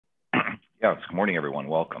Yeah, good morning, everyone.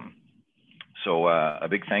 Welcome. So a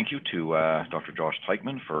big thank you to Dr. Josh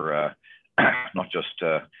Teichman for not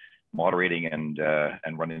just moderating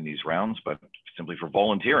and running these rounds, but simply for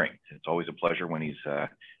volunteering. It's always a pleasure when he's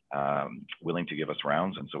willing to give us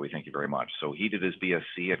rounds, and so we thank you very much. So he did his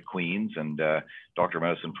BSc at Queen's and Doctor of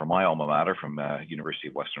Medicine from my alma mater, from University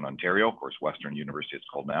of Western Ontario, of course, Western University it's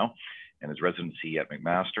called now, and his residency at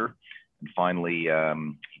McMaster. And finally,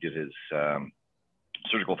 he did his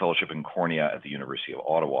surgical fellowship in cornea at the University of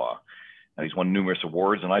Ottawa. Now, he's won numerous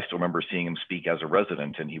awards, and I still remember seeing him speak as a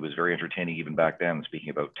resident, and he was very entertaining even back then, speaking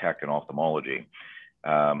about tech and ophthalmology.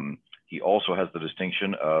 He also has the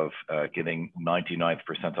distinction of getting 99th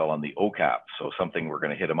percentile on the OCAP, so something we're going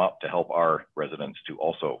to hit him up to help our residents to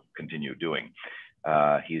also continue doing.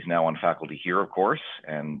 He's now on faculty here, of course,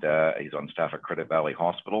 and he's on staff at Credit Valley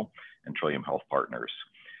Hospital and Trillium Health Partners.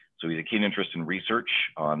 So he's a keen interest in research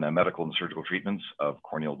on medical and surgical treatments of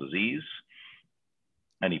corneal disease,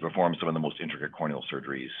 and he performs some of the most intricate corneal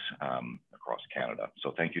surgeries across Canada.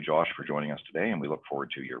 So thank you, Josh, for joining us today, and we look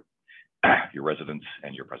forward to your residence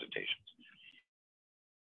and your presentations.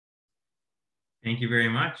 Thank you very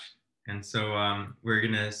much. And so we're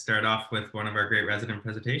going to start off with one of our great resident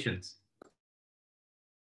presentations.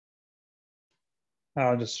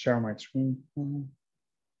 I'll just share my screen.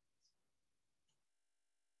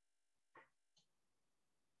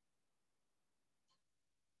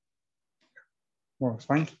 Works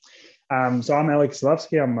fine. So I'm Alex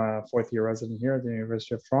Zalewski. I'm a fourth-year resident here at the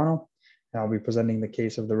University of Toronto. I'll be presenting the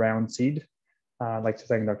case of the round seed. I'd like to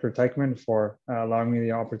thank Dr. Teichman for allowing me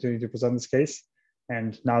the opportunity to present this case.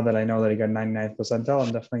 And now that I know that he got 99th percentile,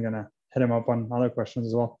 I'm definitely going to hit him up on other questions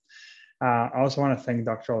as well. I also want to thank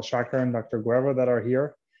Dr. Al-Shakar and Dr. Guerra that are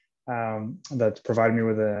here, that provided me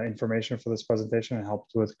with the information for this presentation and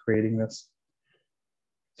helped with creating this.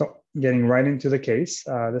 So getting right into the case,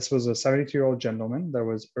 this was a 72-year-old gentleman that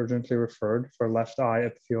was urgently referred for left eye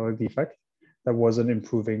epithelial defect that wasn't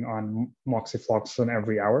improving on moxifloxacin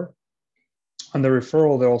every hour. On the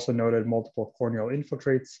referral, they also noted multiple corneal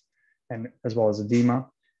infiltrates and as well as edema,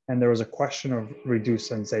 and there was a question of reduced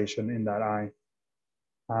sensation in that eye.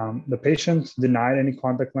 The patient denied any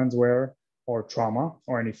contact lens wear or trauma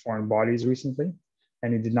or any foreign bodies recently,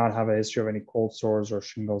 and he did not have a history of any cold sores or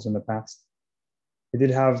shingles in the past. He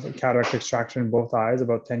did have cataract extraction in both eyes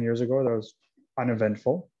about 10 years ago that was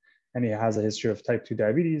uneventful, and he has a history of type 2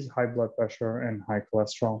 diabetes, high blood pressure, and high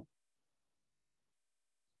cholesterol.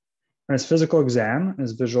 On his physical exam,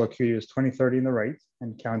 his visual acuity was 20/30 in the right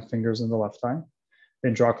and count fingers in the left eye. The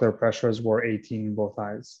intraocular pressures were 18 in both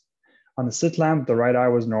eyes. On the slit lamp, the right eye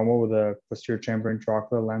was normal with a posterior chamber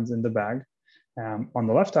intraocular lens in the bag. On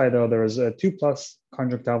the left eye, though, there was a 2+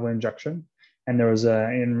 conjunctival injection, and there was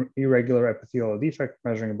an irregular epithelial defect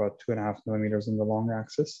measuring about 2.5 millimeters in the long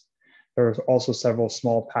axis. There were also several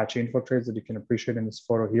small patchy infiltrates that you can appreciate in this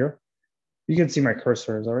photo here. You can see my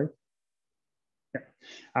cursor, is that right?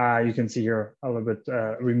 Yeah. You can see here a little bit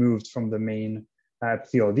removed from the main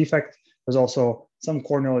epithelial defect. There's also some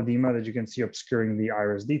corneal edema that you can see obscuring the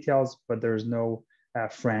iris details, but there's no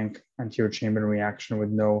frank anterior chamber reaction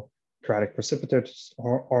with no keratotic precipitates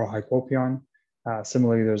or hypopion.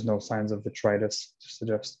 Similarly, there's no signs of vitritis to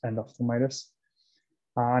suggest endophthalmitis.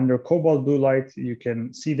 Under cobalt blue light, you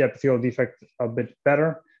can see the epithelial defect a bit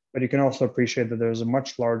better, but you can also appreciate that there's a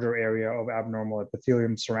much larger area of abnormal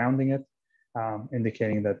epithelium surrounding it,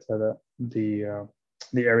 indicating that the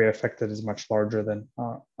area affected is much larger than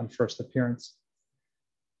on first appearance.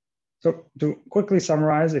 So to quickly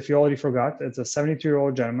summarize, if you already forgot, it's a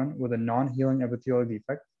 72-year-old gentleman with a non-healing epithelial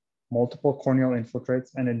defect, multiple corneal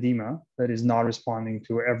infiltrates, and edema that is not responding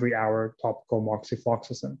to every hour topical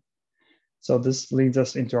moxifloxacin. So this leads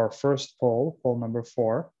us into our first poll number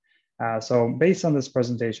 4. So based on this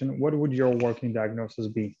presentation, what would your working diagnosis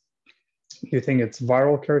be? Do you think it's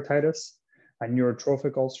viral keratitis, a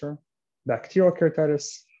neurotrophic ulcer, bacterial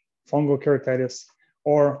keratitis, fungal keratitis,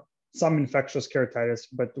 or some infectious keratitis,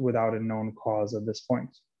 but without a known cause at this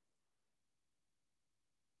point?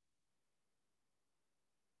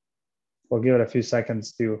 We'll give it a few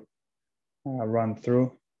seconds to run through.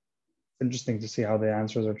 It's interesting to see how the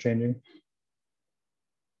answers are changing.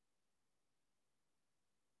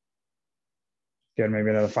 Again,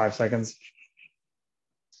 maybe another 5 seconds.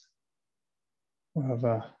 We'll have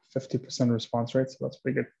a 50% response rate, so that's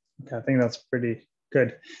pretty good. Okay, I think that's pretty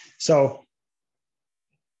good. So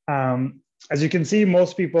as you can see,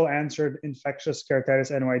 most people answered infectious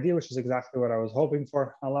keratitis NOID, which is exactly what I was hoping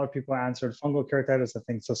for. A lot of people answered fungal keratitis, I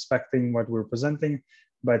think suspecting what we're presenting.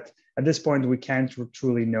 But at this point, we can't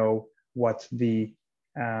truly know what the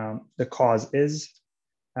cause is.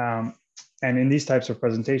 And in these types of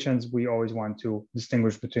presentations, we always want to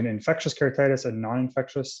distinguish between infectious keratitis and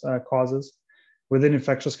non-infectious causes. Within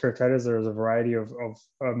infectious keratitis, there's a variety of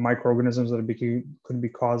microorganisms that could be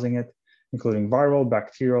causing it, including viral,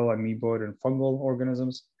 bacterial, amoeboid, and fungal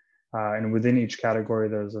organisms. And within each category,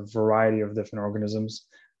 there's a variety of different organisms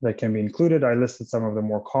that can be included. I listed some of the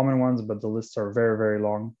more common ones, but the lists are very, very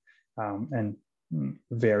long and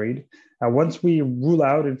varied. Once we rule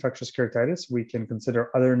out infectious keratitis, we can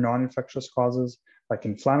consider other non-infectious causes like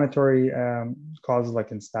inflammatory causes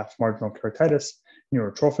like in staph marginal keratitis,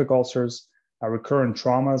 neurotrophic ulcers, recurrent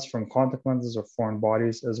traumas from contact lenses or foreign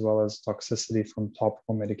bodies, as well as toxicity from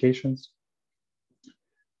topical medications.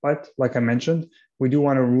 But like I mentioned, we do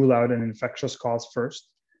want to rule out an infectious cause first.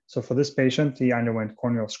 So for this patient, he underwent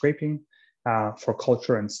corneal scraping for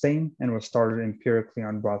culture and stain and was started empirically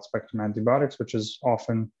on broad spectrum antibiotics, which is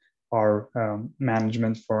often our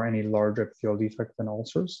management for any large epithelial defect and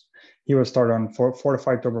ulcers. He was started on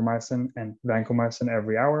fortified tobramycin and vancomycin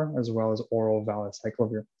every hour, as well as oral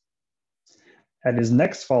valacyclovir. At his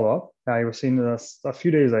next follow-up, he was seen a few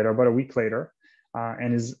days later, about a week later,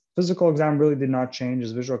 and his physical exam really did not change.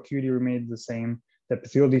 His visual acuity remained the same. The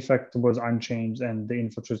epithelial defect was unchanged, and the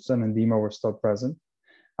infiltrates and edema were still present.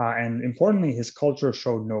 And importantly, his culture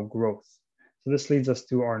showed no growth. So this leads us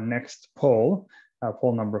to our next poll,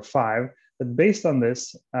 poll number 5. But based on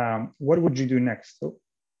this, what would you do next? So,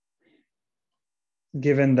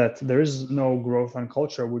 given that there is no growth on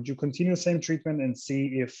culture, would you continue the same treatment and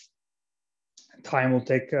see if time will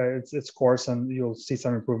take its course and you'll see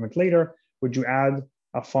some improvement later? Would you add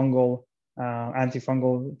a fungal,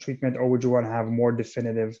 antifungal treatment, or would you want to have more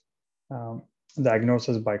definitive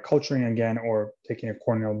diagnosis by culturing again or taking a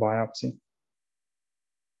corneal biopsy?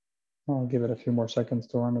 I'll give it a few more seconds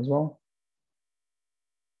to run as well.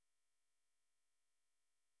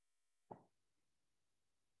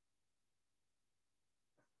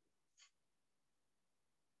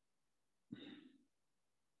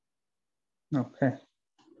 Okay,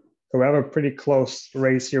 so we have a pretty close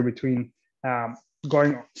race here between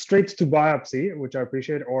going straight to biopsy, which I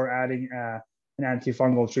appreciate, or adding an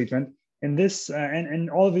antifungal treatment. In this, and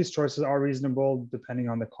all of these choices are reasonable depending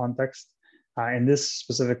on the context. In this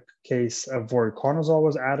specific case, voriconazole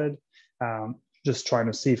was added, just trying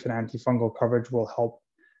to see if an antifungal coverage will help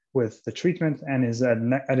with the treatment. And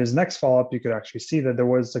at his next follow-up, you could actually see that there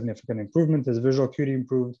was significant improvement. His visual acuity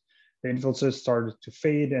improved, the infiltrates started to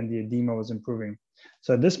fade, and the edema was improving.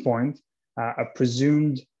 So at this point, a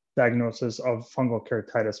presumed diagnosis of fungal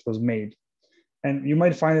keratitis was made. And you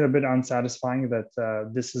might find it a bit unsatisfying that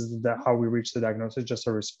this is how we reach the diagnosis, just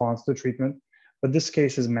a response to treatment. But this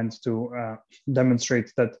case is meant to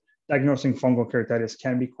demonstrate that diagnosing fungal keratitis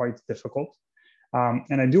can be quite difficult.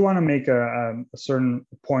 And I do want to make a certain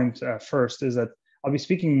point first, is that I'll be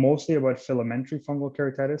speaking mostly about filamentary fungal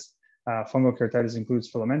keratitis. Fungal keratitis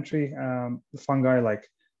includes filamentary fungi like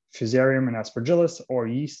Fusarium and Aspergillus, or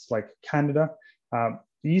yeast like Candida.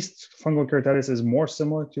 Yeast fungal keratitis is more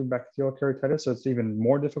similar to bacterial keratitis, so it's even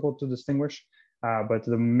more difficult to distinguish. But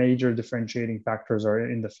the major differentiating factors are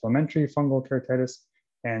in the filamentary fungal keratitis,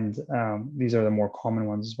 and these are the more common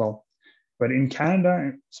ones as well. But in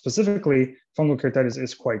Canada, specifically, fungal keratitis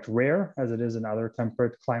is quite rare, as it is in other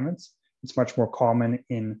temperate climates. It's much more common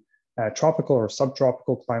in tropical or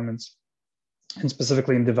subtropical climates, and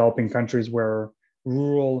specifically in developing countries where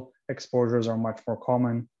rural exposures are much more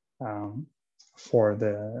common for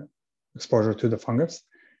the exposure to the fungus.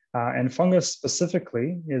 And fungus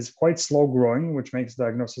specifically is quite slow growing, which makes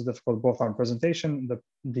diagnosis difficult both on presentation,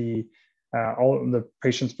 all the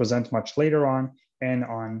patients present much later on, and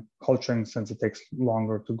on culturing, since it takes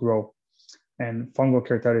longer to grow. And fungal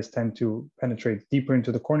keratitis tend to penetrate deeper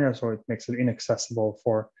into the cornea, so it makes it inaccessible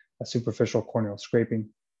for a superficial corneal scraping.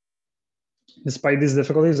 Despite these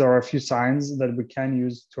difficulties, there are a few signs that we can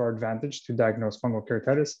use to our advantage to diagnose fungal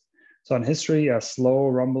keratitis. So in history, a slow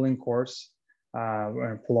rumbling course,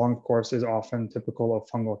 a prolonged course is often typical of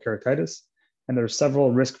fungal keratitis. And there are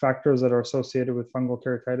several risk factors that are associated with fungal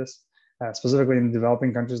keratitis, specifically in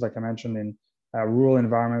developing countries, like I mentioned, in rural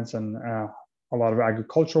environments and a lot of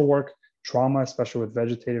agricultural work. Trauma, especially with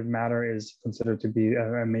vegetative matter, is considered to be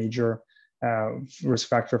a major risk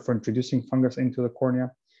factor for introducing fungus into the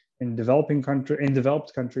cornea. In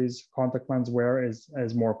developed countries, contact lens wear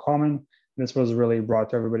is more common. This was really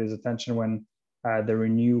brought to everybody's attention when the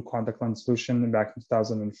Renew contact lens solution back in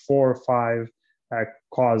 2004 or 5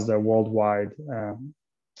 caused a worldwide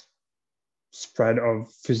spread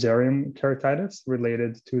of Fusarium keratitis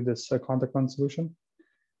related to this contact lens solution.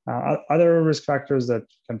 Other risk factors that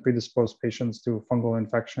can predispose patients to fungal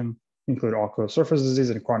infection include ocular surface disease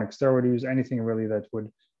and chronic steroid use, anything really that would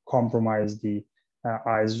compromise the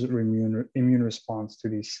eye's immune response to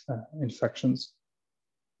these infections.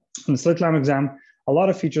 In the slit lamp exam, a lot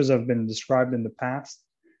of features have been described in the past,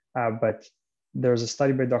 but there's a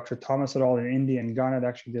study by Dr. Thomas et al. In India and Ghana that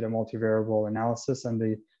actually did a multivariable analysis, and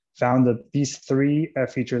they found that these three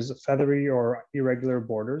features, feathery or irregular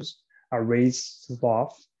borders, raised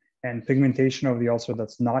slough, and pigmentation of the ulcer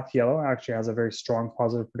that's not yellow actually has a very strong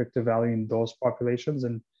positive predictive value in those populations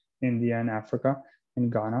in India and Africa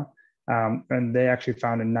and Ghana. And they actually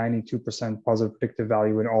found a 92% positive predictive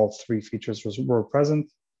value when all three features were present.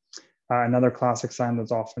 Another classic sign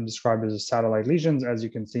that's often described as satellite lesions, as you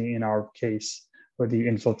can see in our case, with the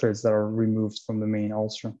infiltrates that are removed from the main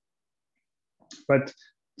ulcer. But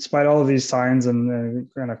despite all of these signs and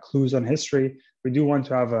kind of clues on history, we do want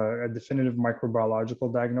to have a definitive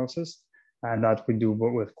microbiological diagnosis, and that we do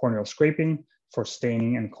with corneal scraping for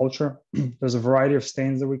staining and culture. There's a variety of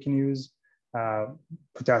stains that we can use.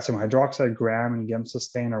 Potassium hydroxide, Gram, and Gemsa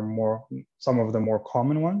stain are some of the more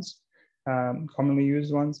common ones, commonly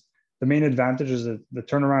used ones. The main advantage is that the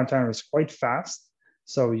turnaround time is quite fast,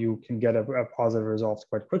 so you can get a positive result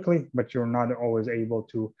quite quickly, but you're not always able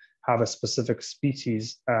to have a specific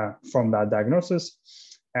species from that diagnosis.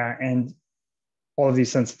 And all of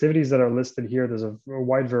these sensitivities that are listed here, there's a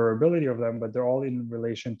wide variability of them, but they're all in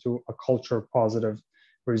relation to a culture positive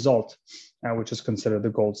result, which is considered the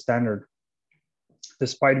gold standard.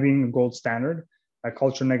 Despite being a gold standard,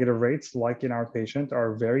 culture negative rates, like in our patient,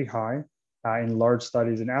 are very high. In large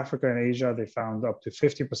studies in Africa and Asia, they found up to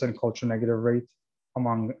 50% culture negative rate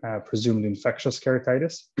among presumed infectious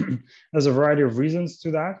keratitis. There's a variety of reasons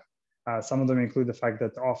to that. Some of them include the fact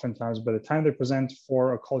that oftentimes by the time they present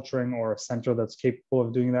for a culturing or a center that's capable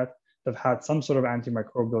of doing that, they've had some sort of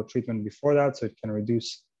antimicrobial treatment before that, so it can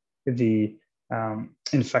reduce the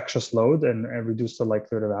infectious load and reduce the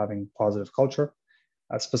likelihood of having positive culture.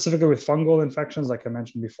 Specifically with fungal infections, like I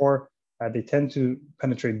mentioned before, they tend to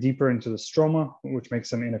penetrate deeper into the stroma, which makes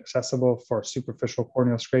them inaccessible for superficial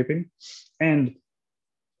corneal scraping. And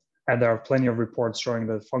there are plenty of reports showing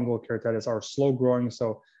that fungal keratitis are slow growing,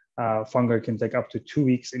 so fungi can take up to 2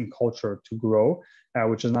 weeks in culture to grow,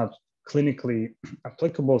 which is not clinically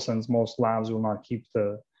applicable since most labs will not keep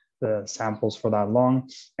the samples for that long,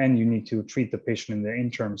 and you need to treat the patient in the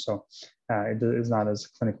interim, so it is not as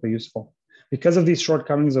clinically useful. Because of these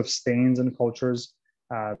shortcomings of stains and cultures,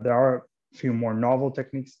 there are a few more novel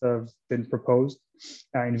techniques that have been proposed.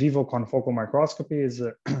 In vivo confocal microscopy is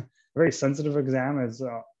a very sensitive exam. It's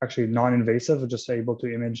actually non-invasive, just able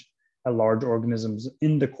to image large organisms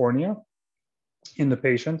in the cornea in the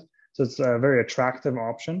patient. So it's a very attractive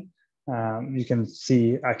option. You can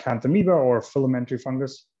see acanthamoeba or filamentary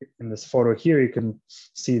fungus. In this photo here, you can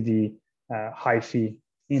see the hyphae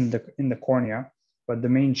in the cornea. But the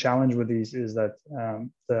main challenge with these is that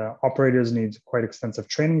the operators need quite extensive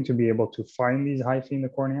training to be able to find these hyphae in the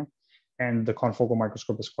cornea. And the confocal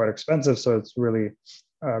microscope is quite expensive, so it's really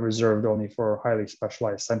reserved only for highly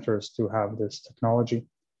specialized centers to have this technology.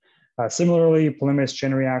 Similarly, polymerase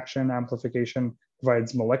chain reaction amplification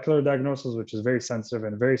provides molecular diagnosis, which is very sensitive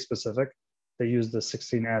and very specific. They use the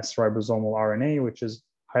 16S ribosomal RNA, which is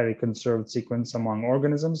highly conserved sequence among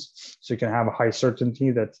organisms. So you can have a high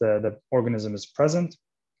certainty that the organism is present.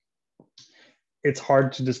 It's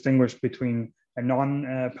hard to distinguish between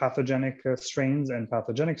non-pathogenic strains and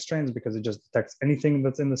pathogenic strains because it just detects anything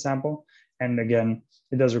that's in the sample. And again,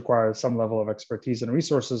 it does require some level of expertise and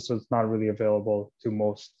resources, so it's not really available to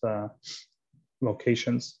most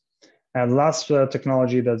locations. And the last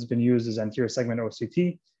technology that's been used is anterior segment OCT.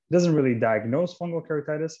 It doesn't really diagnose fungal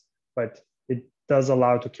keratitis, but it does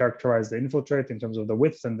allow to characterize the infiltrate in terms of the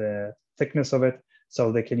width and the thickness of it.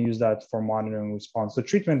 So they can use that for monitoring response to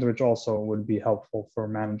treatment, which also would be helpful for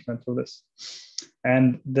management of this.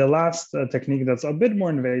 And the last technique that's a bit more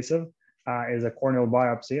invasive is a corneal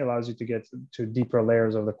biopsy. Allows you to get to deeper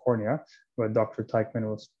layers of the cornea, where Dr. Teichmann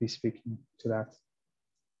will be speaking to that.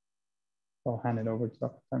 I'll hand it over to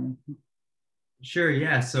Dr. Teichmann. Sure,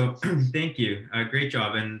 yeah, so thank you, great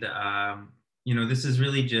job. And you know, this is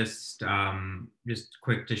really just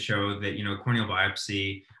quick to show that, you know, corneal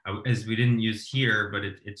biopsy, as we didn't use here, but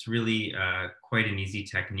it's really quite an easy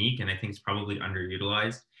technique, and I think it's probably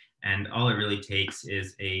underutilized. And all it really takes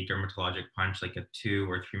is a dermatologic punch, like a 2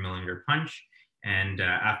 or 3 millimeter punch. And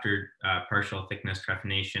after partial thickness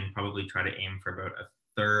trephination, probably try to aim for about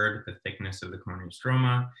 1/3 the thickness of the corneal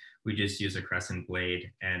stroma. We just use a crescent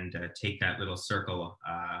blade and take that little circle,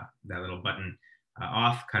 that little button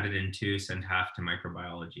off, cut it in 2, send half to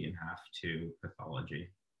microbiology and half to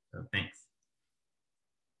pathology. So thanks.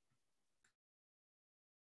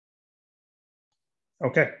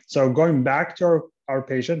 Okay, so going back to our our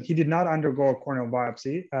patient, he did not undergo a corneal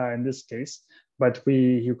biopsy in this case, but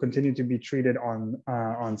he continued to be treated on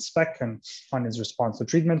SPEC and on his response to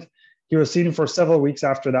treatment. He was seen for several weeks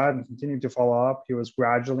after that and continued to follow up. He was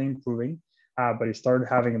gradually improving, but he started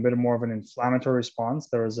having a bit more of an inflammatory response.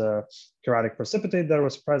 There was a keratotic precipitate that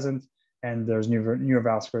was present, and there's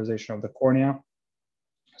neovascularization of the cornea.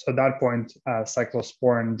 So at that point,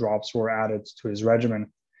 cyclosporin drops were added to his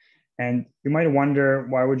regimen. And you might wonder,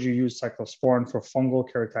 why would you use cyclosporin for fungal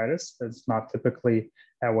keratitis? It's not typically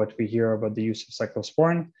what we hear about the use of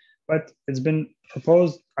cyclosporin, but it's been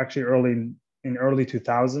proposed actually in early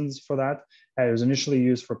 2000s for that. It was initially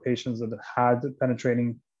used for patients that had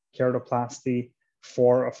penetrating keratoplasty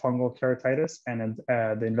for a fungal keratitis. And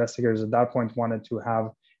the investigators at that point wanted to have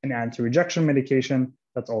an anti-rejection medication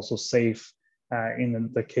that's also safe in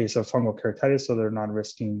the case of fungal keratitis, so they're not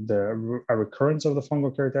risking a recurrence of the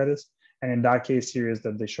fungal keratitis. And in that case series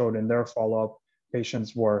that they showed in their follow-up,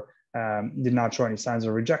 patients did not show any signs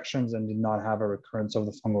of rejections and did not have a recurrence of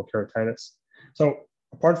the fungal keratitis. So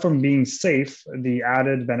apart from being safe, the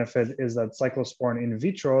added benefit is that cyclosporin in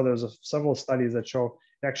vitro, there's several studies that show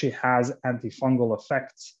it actually has antifungal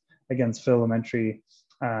effects against filamentary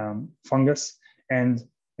fungus. And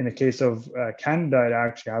in the case of Candida, it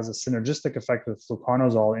actually has a synergistic effect with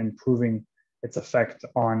fluconazole, improving its effect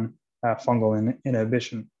on fungal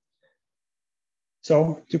inhibition.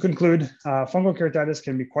 So to conclude, fungal keratitis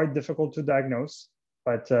can be quite difficult to diagnose,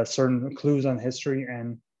 but certain clues on history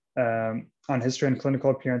and clinical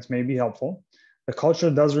appearance may be helpful. The culture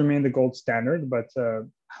does remain the gold standard, but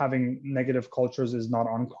having negative cultures is not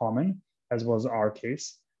uncommon, as was our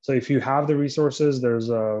case. So if you have the resources, there's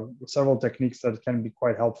several techniques that can be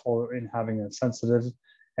quite helpful in having a sensitive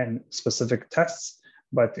and specific tests.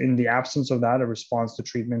 But in the absence of that, a response to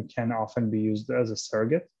treatment can often be used as a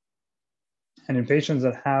surrogate. And in patients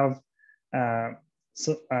that have an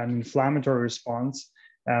inflammatory response,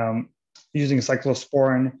 using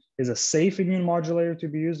cyclosporin is a safe immune modulator to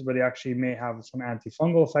be used, but it actually may have some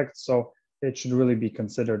antifungal effects. So it should really be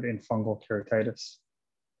considered in fungal keratitis.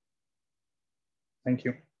 Thank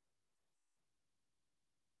you.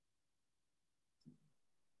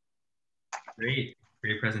 Great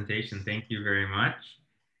presentation. Thank you very much.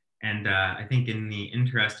 And I think in the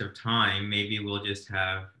interest of time, maybe we'll just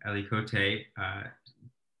have Ellie Cote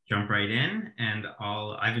jump right in. And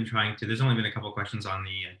I've been trying to, there's only been a couple questions on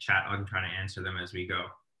the chat. I'm trying to answer them as we go.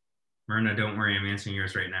 Myrna, don't worry, I'm answering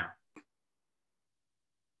yours right now.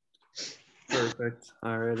 Perfect.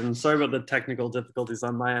 All right. And sorry about the technical difficulties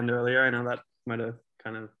on my end earlier. I know that might have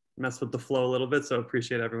kind of messed with the flow a little bit, so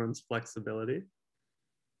appreciate everyone's flexibility.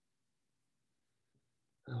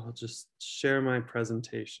 I'll just share my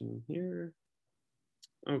presentation here.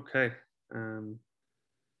 Okay.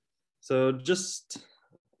 So just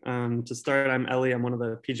to start, I'm Ellie. I'm one of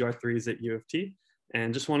the PGR3s at UofT,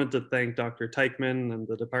 and just wanted to thank Dr. Teichman and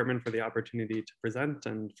the department for the opportunity to present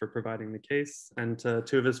and for providing the case, and to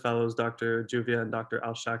two of his fellows, Dr. Juvia and Dr.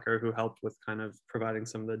 Al-Shakar, who helped with kind of providing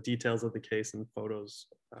some of the details of the case and photos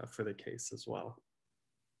for the case as well.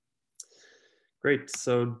 Great.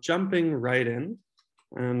 So jumping right in.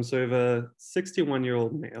 So we have a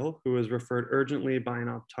 61-year-old male who was referred urgently by an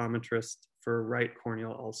optometrist for right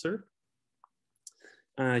corneal ulcer.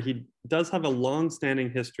 He does have a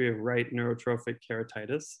long-standing history of right neurotrophic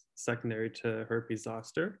keratitis secondary to herpes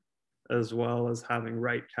zoster, as well as having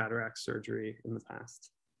right cataract surgery in the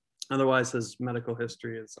past. Otherwise, his medical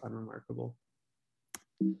history is unremarkable.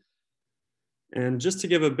 And just to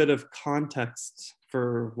give a bit of context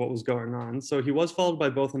for what was going on, so he was followed by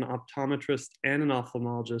both an optometrist and an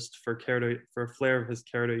ophthalmologist for a flare of his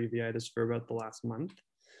keratouveitis for about the last month.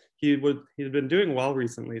 He had been doing well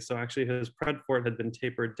recently, so actually his Predfort had been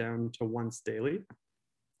tapered down to once daily.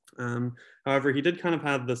 However, he did kind of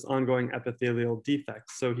have this ongoing epithelial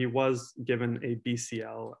defect, so he was given a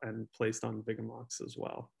BCL and placed on Vigamox as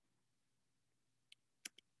well.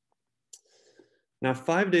 Now,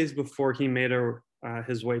 5 days before he made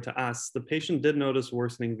his way to us, the patient did notice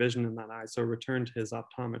worsening vision in that eye, so returned to his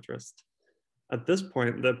optometrist. At this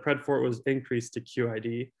point, the Predfort was increased to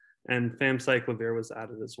QID, and famciclovir was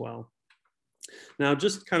added as well. Now,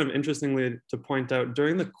 just kind of interestingly to point out,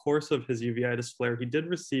 during the course of his uveitis flare, he did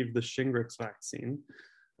receive the Shingrix vaccine.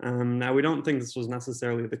 Now, we don't think this was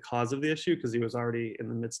necessarily the cause of the issue because he was already in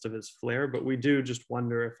the midst of his flare, but we do just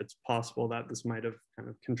wonder if it's possible that this might have kind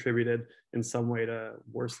of contributed in some way to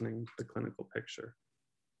worsening the clinical picture.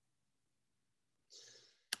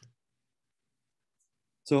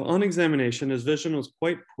 So on examination, his vision was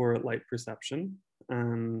quite poor at light perception.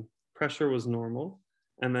 Pressure was normal.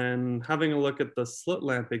 And then having a look at the slit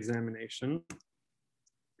lamp examination,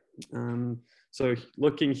 So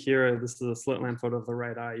looking here, this is a slit lamp photo of the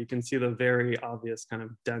right eye. You can see the very obvious kind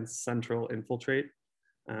of dense central infiltrate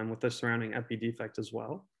with the surrounding epi defect as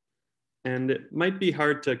well. And it might be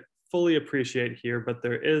hard to fully appreciate here, but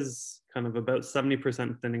there is kind of about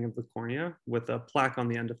 70% thinning of the cornea with a plaque on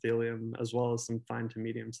the endothelium, as well as some fine to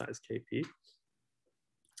medium-sized KP.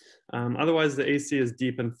 Otherwise, the AC is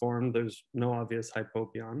deep and formed. There's no obvious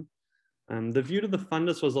hypopyon. The view to the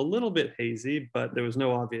fundus was a little bit hazy, but there was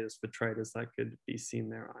no obvious vitritis that could be seen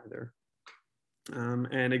there either.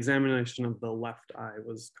 And examination of the left eye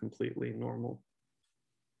was completely normal.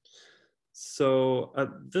 So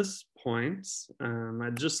at this point,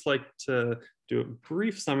 I'd just like to do a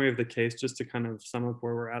brief summary of the case just to kind of sum up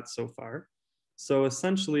where we're at so far. So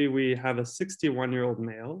essentially, we have a 61-year-old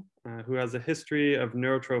male who has a history of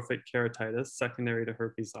neurotrophic keratitis secondary to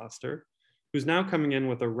herpes zoster, who's now coming in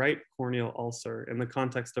with a right corneal ulcer in the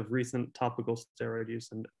context of recent topical steroid use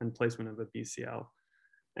and placement of a BCL.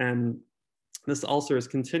 And this ulcer is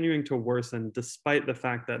continuing to worsen despite the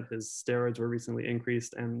fact that his steroids were recently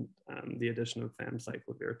increased and the addition of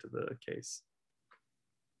famciclovir to the case.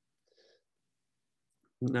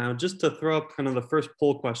 Now, just to throw up kind of the first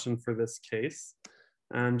poll question for this case,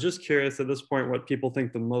 I'm just curious at this point what people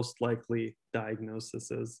think the most likely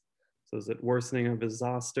diagnosis is. So is it worsening of his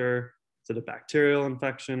zoster? Is it a bacterial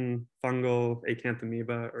infection, fungal,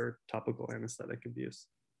 acanthamoeba, or topical anesthetic abuse?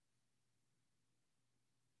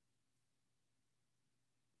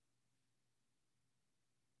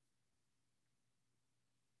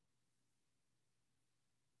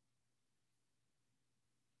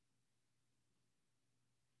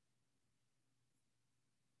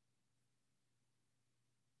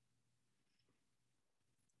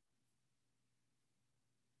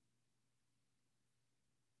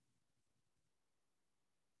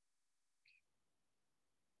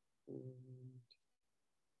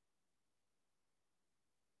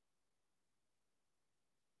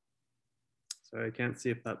 So I can't see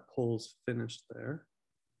if that poll's finished there.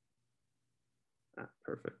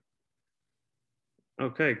 Perfect.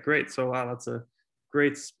 Okay, great. So wow, that's a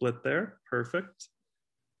great split there. Perfect.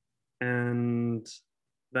 And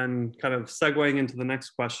then kind of segueing into the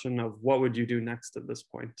next question of what would you do next at this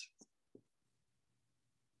point?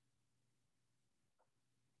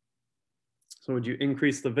 So would you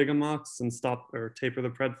increase the Vigamox and stop or taper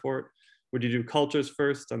the Predfort? Would you do cultures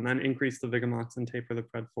first and then increase the Vigamox and taper the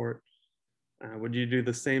Predfort? Would you do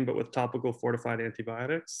the same but with topical fortified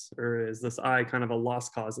antibiotics? Or is this eye kind of a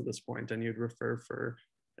lost cause at this point and you'd refer for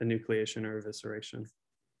enucleation or evisceration?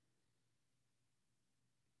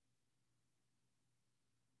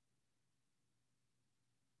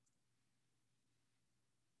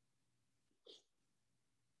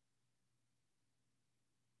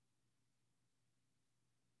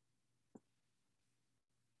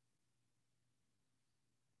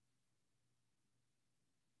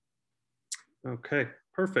 Okay,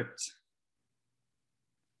 perfect.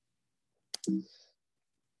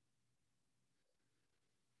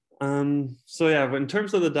 So yeah, in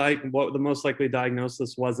terms of what the most likely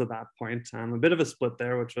diagnosis was at that point, a bit of a split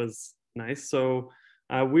there, which was nice. So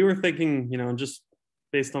we were thinking, just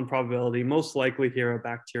based on probability, most likely here a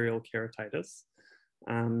bacterial keratitis.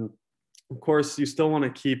 Of course, you still want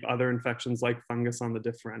to keep other infections like fungus on the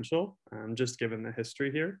differential, just given the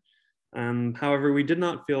history here. However, we did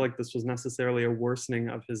not feel like this was necessarily a worsening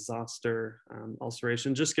of his zoster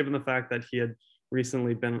ulceration, just given the fact that he had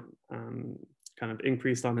recently been kind of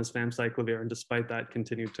increased on his famciclovir, and despite that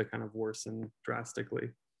continued to kind of worsen drastically.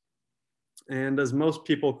 And as most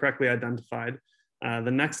people correctly identified,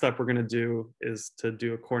 the next step we're going to do is to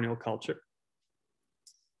do a corneal culture.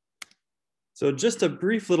 So just a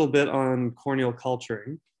brief little bit on corneal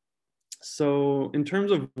culturing. So in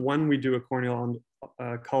terms of when we do a corneal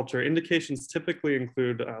culture, indications typically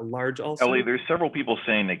include large ulcers. Ellie, there's several people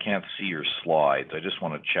saying they can't see your slides. I just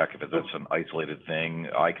want to check if that's an isolated thing.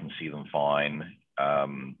 I can see them fine.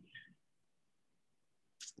 So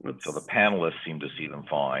the panelists seem to see them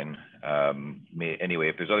fine. Anyway,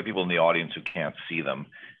 if there's other people in the audience who can't see them,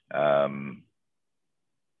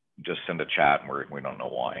 just send a chat and we don't know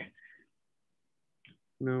why.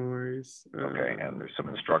 No worries. Okay, and there's some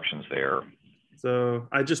instructions there. So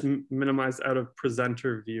I just minimized out of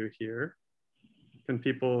presenter view here. Can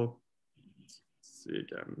people see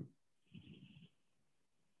again?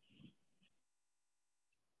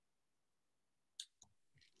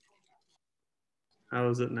 How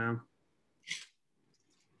is it now?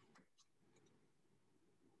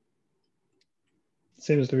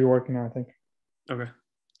 Seems to be working now, I think. Okay,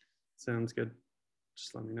 sounds good.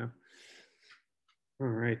 Just let me know. All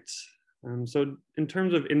right. So in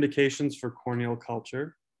terms of indications for corneal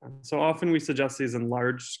culture, So often we suggest these in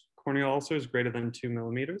large corneal ulcers greater than 2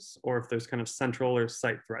 millimeters, or if there's kind of central or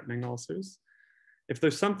site-threatening ulcers. If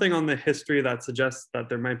there's something on the history that suggests that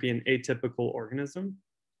there might be an atypical organism,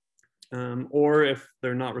 or if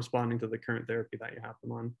they're not responding to the current therapy that you have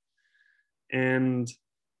them on. And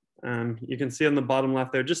you can see on the bottom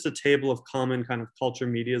left there, just a table of common kind of culture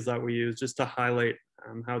medias that we use, just to highlight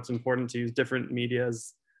how it's important to use different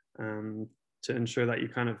medias to ensure that you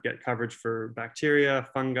kind of get coverage for bacteria,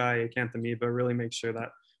 fungi, acanthamoeba, really make sure that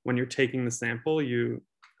when you're taking the sample, you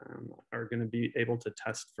are going to be able to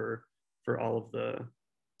test for all of the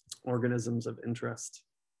organisms of interest.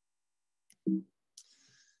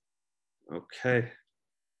 Okay.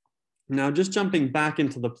 Now just jumping back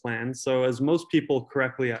into the plan. So as most people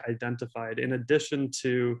correctly identified, in addition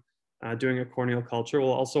to doing a corneal culture,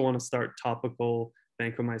 we'll also want to start topical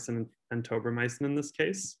vancomycin and tobramycin in this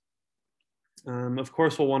case. Of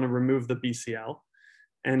course, we'll want to remove the BCL.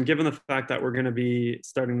 And given the fact that we're going to be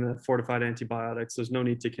starting the fortified antibiotics, there's no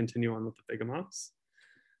need to continue on with the Vigamox.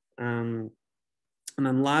 And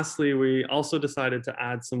then lastly, we also decided to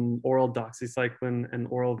add some oral doxycycline and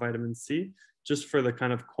oral vitamin C, just for the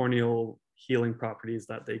kind of corneal healing properties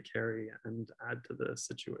that they carry and add to the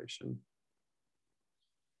situation.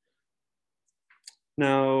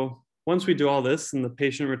 Now, once we do all this and the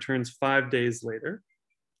patient returns 5 days later,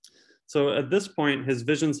 so at this point, his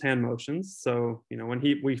vision's hand motions. So, you know, when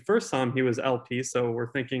we first saw him, he was LP. So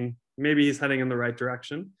we're thinking maybe he's heading in the right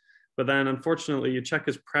direction. But then unfortunately, you check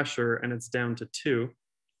his pressure and it's down to 2.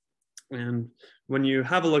 And when you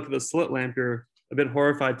have a look at the slit lamp, you're a bit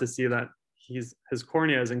horrified to see that his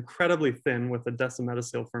cornea is incredibly thin with a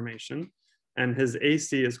decimetacele formation. And his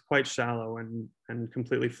AC is quite shallow and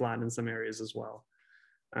completely flat in some areas as well.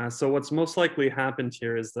 So what's most likely happened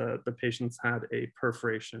here is that the patient's had a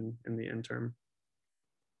perforation in the interim.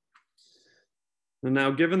 And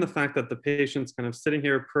now, given the fact that the patient's kind of sitting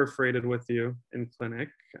here perforated with you in clinic,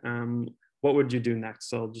 what would you do next?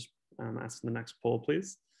 So I'll just ask the next poll,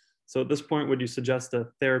 please. So at this point, would you suggest a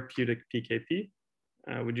therapeutic PKP?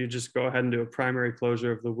 Would you just go ahead and do a primary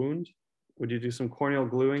closure of the wound? Would you do some corneal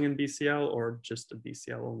gluing in BCL or just a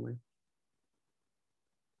BCL only?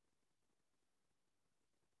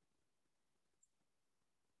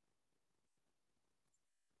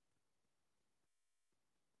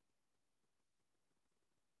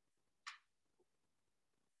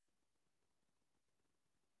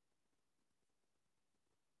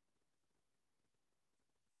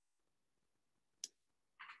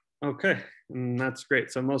 Okay, and that's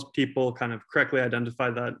great. So most people kind of correctly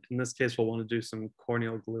identified that in this case, we'll want to do some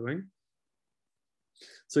corneal gluing.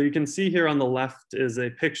 So you can see here on the left is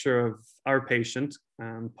a picture of our patient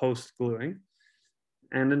post-gluing.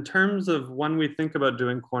 And in terms of when we think about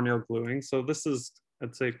doing corneal gluing, so this is,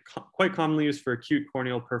 I'd say, quite commonly used for acute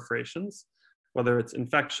corneal perforations, whether it's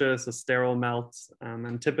infectious, a sterile melt,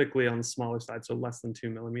 and typically on the smaller side, so less than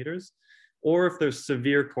 2 millimeters. Or if there's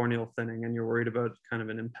severe corneal thinning and you're worried about kind of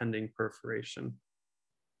an impending perforation.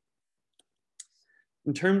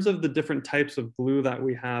 In terms of the different types of glue that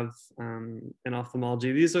we have in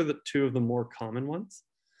ophthalmology, these are the 2 of the more common ones,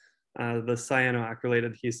 the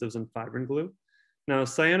cyanoacrylate adhesives and fibrin glue. Now,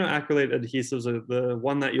 cyanoacrylate adhesives are the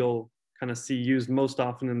one that you'll kind of see used most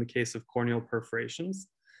often in the case of corneal perforations.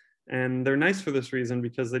 And they're nice for this reason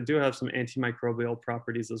because they do have some antimicrobial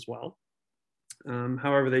properties as well.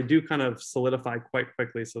 However, they do kind of solidify quite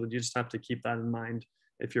quickly, so you just have to keep that in mind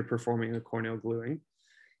if you're performing a corneal gluing.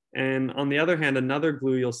 And on the other hand, another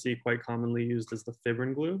glue you'll see quite commonly used is the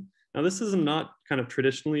fibrin glue. Now, this is not kind of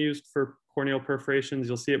traditionally used for corneal perforations.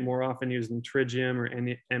 You'll see it more often used in pterygium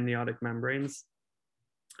or amniotic membranes.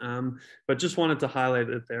 But just wanted to highlight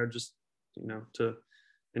it there, just to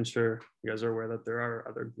ensure you guys are aware that there are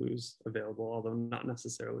other glues available, although not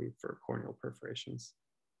necessarily for corneal perforations.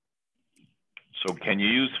 So can you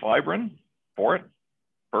use fibrin for it?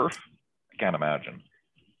 Perf? I can't imagine.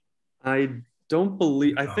 I don't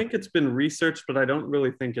believe, I think it's been researched, but I don't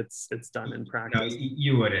really think it's done in practice. No,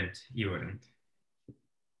 you wouldn't.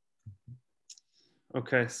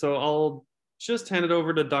 Okay, so I'll just hand it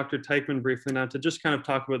over to Dr. Teichmann briefly now to just kind of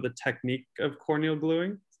talk about the technique of corneal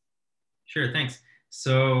gluing. Sure, thanks.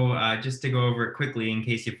 So just to go over it quickly, in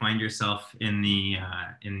case you find yourself in the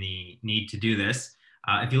need to do this,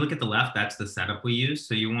 if you look at the left, that's the setup we use.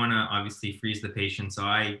 So you want to obviously freeze the patient's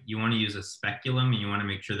eye. You want to use a speculum and you want to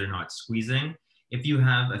make sure they're not squeezing. If you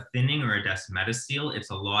have a thinning or a decimetacele, it's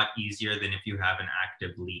a lot easier than if you have an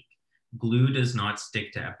active leak. Glue does not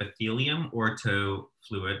stick to epithelium or to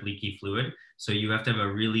fluid, leaky fluid. So you have to have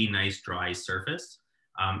a really nice dry surface.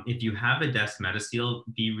 If you have a desmetocele,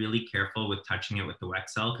 be really careful with touching it with the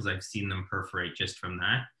Wexel because I've seen them perforate just from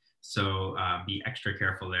that. So be extra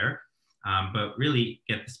careful there. But really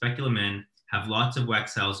get the speculum in, have lots of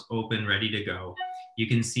Wexels open, ready to go. You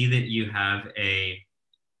can see that you have a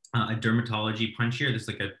dermatology punch here. There's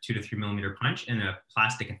like a 2 to 3 millimeter punch and a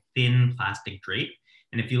thin plastic drape.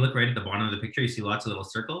 And if you look right at the bottom of the picture, you see lots of little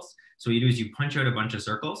circles. So what you do is you punch out a bunch of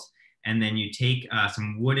circles and then you take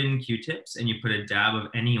some wooden Q-tips and you put a dab of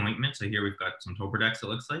any ointment. So here we've got some Tobradex, it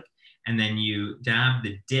looks like, and then you dab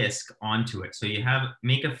the disc onto it. So you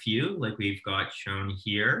make a few like we've got shown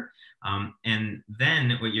here. And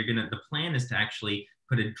then what the plan is to actually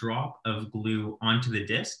put a drop of glue onto the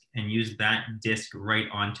disc and use that disc right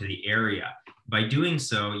onto the area. By doing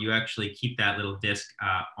so, you actually keep that little disc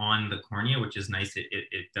on the cornea, which is nice.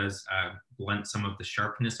 It does blunt some of the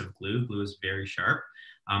sharpness of glue. Glue is very sharp.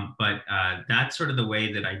 But that's sort of the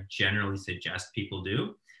way that I generally suggest people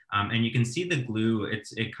do. And you can see the glue,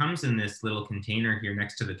 it comes in this little container here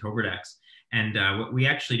next to the Tobradex. And what we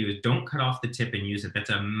actually do is don't cut off the tip and use it. That's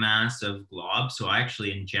a massive glob. So I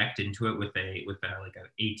actually inject into it with like an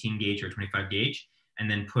 18 gauge or 25 gauge,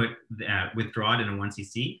 and then withdraw it in a 1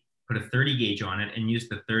 cc, put a 30 gauge on it and use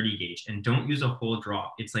the 30 gauge. And don't use a whole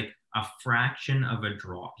drop. It's like a fraction of a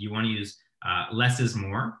drop. You want to use less is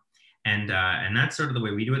more. And that's sort of the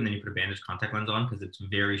way we do it. And then you put a bandage contact lens on because it's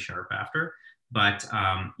very sharp after. But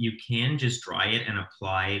you can just dry it and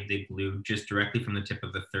apply the glue just directly from the tip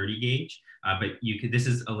of the 30 gauge. But this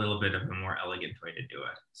is a little bit of a more elegant way to do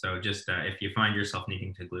it. So just if you find yourself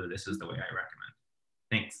needing to glue, this is the way I recommend.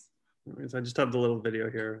 Thanks. Anyways, I just have the little video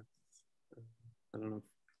here. I don't know.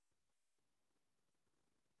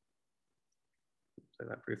 Say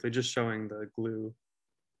that briefly, just showing the glue.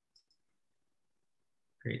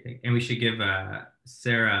 Great thing. And we should give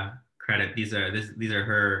Sarah credit. These are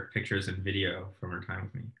her pictures and video from her time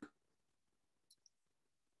with me.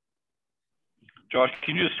 Josh,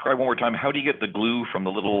 can you describe one more time, how do you get the glue from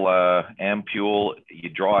the little ampule? You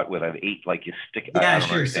draw it with an 8, like you stick it. Yeah,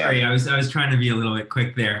 sure. Sorry, I was trying to be a little bit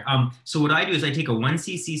quick there. So what I do is I take a 1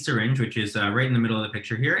 cc syringe, which is right in the middle of the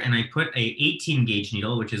picture here, and I put a 18 gauge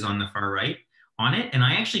needle, which is on the far right, on it, and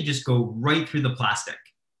I actually just go right through the plastic.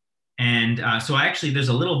 And so there's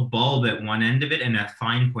a little bulb at one end of it and a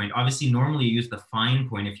fine point. Obviously, normally you use the fine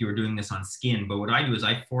point if you were doing this on skin, but what I do is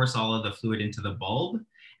I force all of the fluid into the bulb,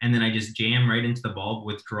 and then I just jam right into the bulb,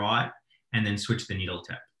 withdraw it, and then switch the needle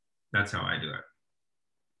tip. That's how I do it.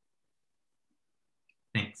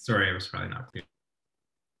 Thanks. Sorry, I was probably not clear.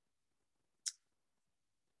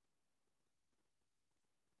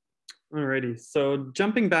 Alrighty, so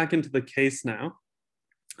jumping back into the case now.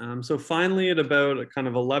 So finally, at about kind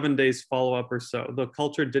of 11 days follow-up or so, the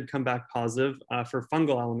culture did come back positive for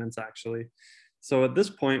fungal elements, actually. So at this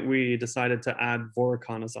point, we decided to add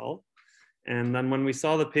voriconazole. And then when we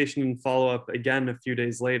saw the patient in follow-up again a few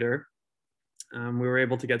days later, we were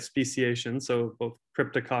able to get speciation, so both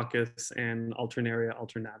Cryptococcus and Alternaria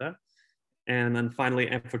alternata. And then finally,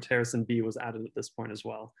 amphotericin B was added at this point as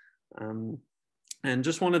well. And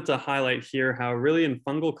just wanted to highlight here how really in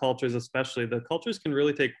fungal cultures especially, the cultures can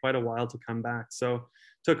really take quite a while to come back. So it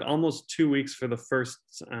took almost 2 weeks for the first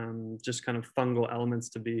just kind of fungal elements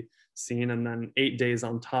to be seen, and then 8 days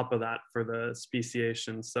on top of that for the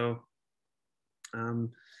speciation. So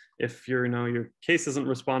if your case isn't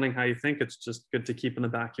responding how you think, it's just good to keep in the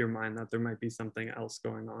back of your mind that there might be something else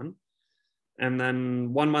going on. And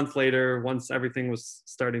then 1 month later, once everything was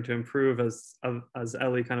starting to improve, as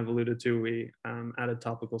Ellie kind of alluded to, we added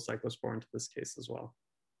topical cyclosporin to this case as well.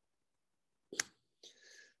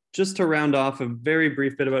 Just to round off, a very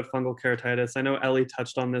brief bit about fungal keratitis. I know Ellie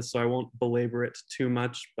touched on this, so I won't belabor it too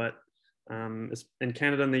much, but in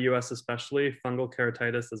Canada and the US especially, fungal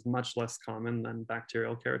keratitis is much less common than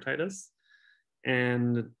bacterial keratitis.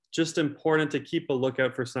 And just important to keep a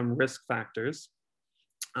lookout for some risk factors.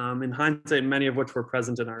 In hindsight, many of which were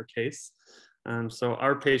present in our case. So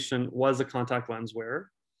our patient was a contact lens wearer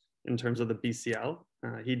in terms of the BCL.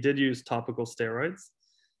 He did use topical steroids,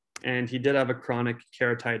 and he did have a chronic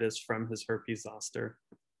keratitis from his herpes zoster.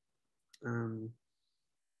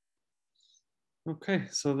 Okay,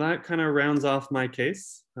 so that kind of rounds off my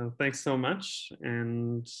case. Thanks so much.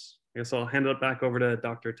 And I guess I'll hand it back over to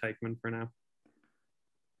Dr. Teichman for now.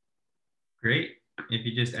 Great. If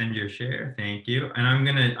you just end your share, thank you. And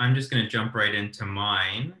I'm just gonna jump right into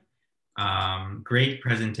mine. Great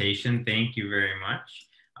presentation, thank you very much.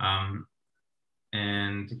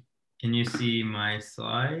 And can you see my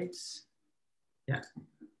slides? Yeah.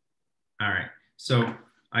 All right. So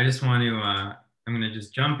I just want to, I'm gonna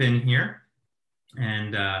just jump in here,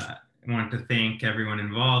 and I want to thank everyone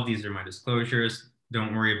involved. These are my disclosures.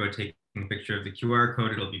 don't worry about taking a picture of the QR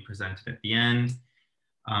code. It'll be presented at the end.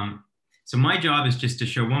 So my job is just to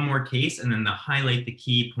show one more case and then to highlight the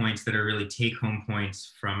key points that are really take-home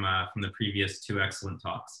points from the previous 2 excellent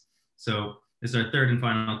talks. So this is our 3rd and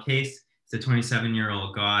final case. It's a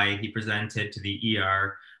 27-year-old guy. He presented to the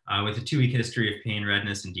ER with a 2-week history of pain,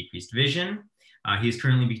 redness, and decreased vision. He is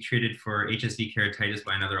currently being treated for HSV keratitis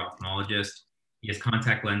by another ophthalmologist. He has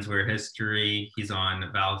contact lens wear history. He's on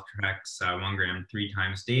Valtrex 1 gram 3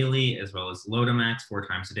 times daily, as well as Lotamax 4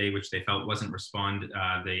 times a day, which they felt wasn't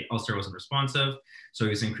the ulcer wasn't responsive. So he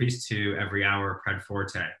was increased to every hour Pred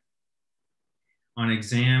Forte. On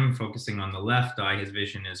exam, focusing on the left eye, his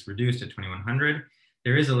vision is reduced at 2100.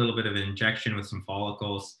 There is a little bit of an injection with some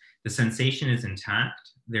follicles. The sensation is intact.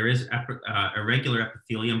 There is irregular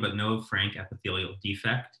epithelium, but no frank epithelial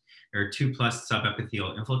defect. There are 2+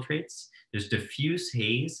 subepithelial infiltrates. There's diffuse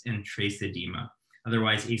haze and trace edema.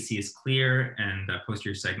 Otherwise, AC is clear and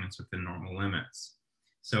posterior segments within normal limits.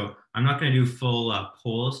 So I'm not going to do full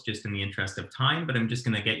polls just in the interest of time, but I'm just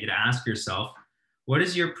going to get you to ask yourself, what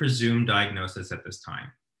is your presumed diagnosis at this time?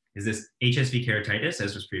 Is this HSV keratitis,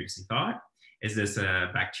 as was previously thought? Is this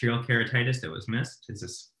a bacterial keratitis that was missed? Is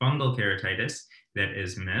this fungal keratitis that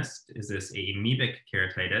is missed? Is this amoebic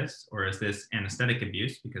keratitis? Or is this anesthetic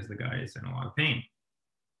abuse because the guy is in a lot of pain?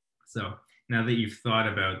 So now that you've thought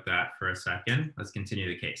about that for a second, let's continue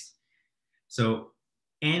the case. So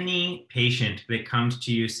any patient that comes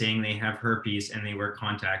to you saying they have herpes and they wear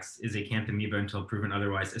contacts is acanthamoeba until proven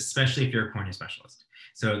otherwise, especially if you're a cornea specialist.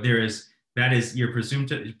 So that is your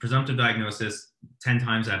presumptive diagnosis 10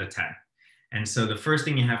 times out of 10. And so the first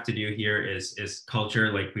thing you have to do here is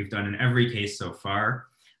culture, like we've done in every case so far.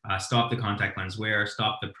 Stop the contact lens wear,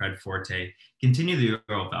 stop the Pred Forte, continue the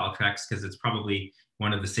oral Valtrex because it's probably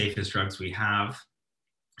one of the safest drugs we have.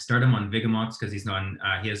 Start him on Vigamox because he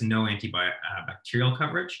has no antibacterial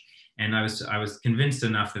coverage. And I was convinced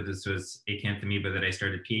enough that this was acanthamoeba that I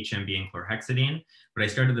started PHMB and chlorhexidine, but I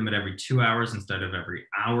started them at every 2 hours instead of every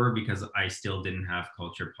hour because I still didn't have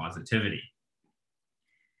culture positivity.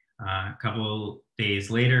 A couple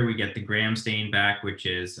days later, we get the gram stain back, which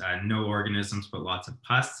is no organisms, but lots of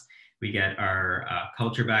pus. We get our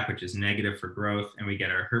culture back, which is negative for growth, and we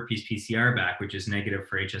get our herpes PCR back, which is negative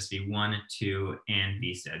for HSV 1, 2, and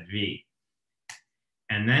VSED-V.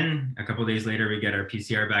 And then a couple days later, we get our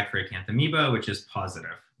PCR back for acanthamoeba, which is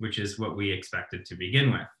positive, which is what we expected to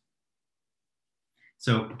begin with.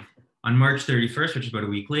 So on March 31st, which is about a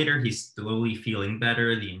week later, he's slowly feeling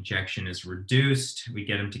better. The injection is reduced. We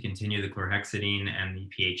get him to continue the chlorhexidine and the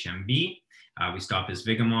PHMB. We stop his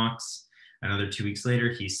Vigamox. Another 2 weeks later,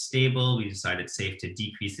 he's stable. We decide it's safe to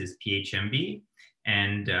decrease his PHMB.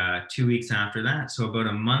 And 2 weeks after that, so about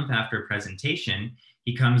a month after presentation,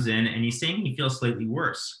 he comes in and he's saying he feels slightly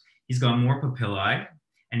worse. He's got more papillae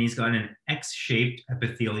and he's got an X-shaped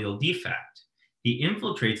epithelial defect. The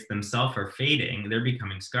infiltrates themselves are fading, they're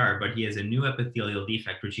becoming scarred, but he has a new epithelial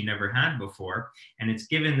defect, which he never had before, and it's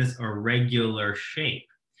given this irregular shape.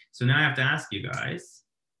 So now I have to ask you guys,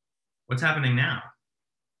 what's happening now?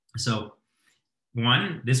 So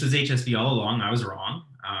 1, this was HSV all along, I was wrong.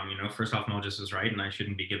 First ophthalmologist was right, and I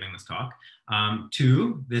shouldn't be giving this talk.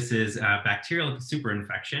 2, this is bacterial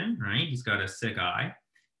superinfection, right? He's got a sick eye.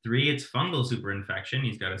 3, it's fungal superinfection,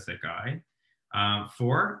 he's got a sick eye.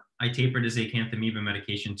 4, I tapered his acanthamoeba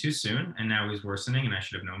medication too soon, and now he's worsening, and I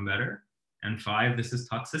should have known better. And 5, this is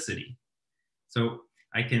toxicity. So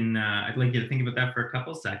I'd like you to think about that for a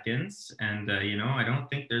couple seconds. And, I don't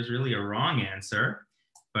think there's really a wrong answer,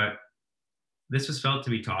 but this was felt to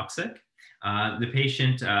be toxic. The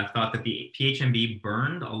patient thought that the PHMB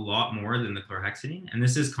burned a lot more than the chlorhexidine, and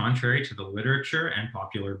this is contrary to the literature and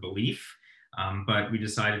popular belief. But we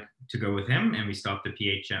decided to go with him, and we stopped the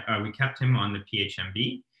we kept him on the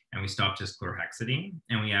PHMB, and we stopped his chlorhexidine,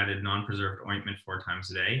 and we added non-preserved ointment 4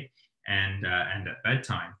 times a day and at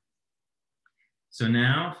bedtime. So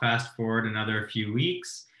now, fast forward another few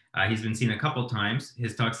weeks, he's been seen a couple times.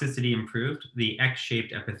 His toxicity improved. The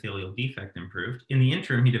X-shaped epithelial defect improved. In the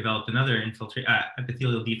interim, he developed another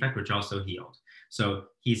epithelial defect, which also healed. So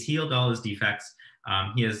he's healed all his defects.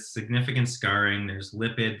 He has significant scarring. There's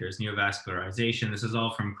lipid, there's neovascularization. This is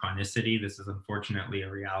all from chronicity. This is unfortunately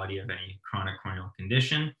a reality of any chronic corneal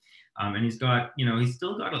condition. And he's got, he's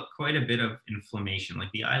still got quite a bit of inflammation,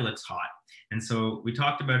 like the eye looks hot. And so we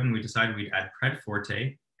talked about it and we decided we'd add Pred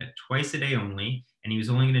Forte at twice a day only. And he was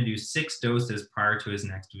only going to do 6 doses prior to his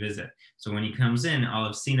next visit. So when he comes in, I'll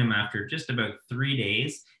have seen him after just about 3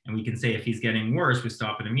 days. And we can say if he's getting worse, we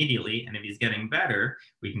stop it immediately. And if he's getting better,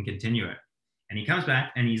 we can continue it. And he comes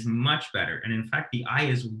back and he's much better. And in fact, the eye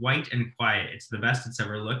is white and quiet. It's the best it's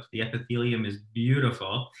ever looked. The epithelium is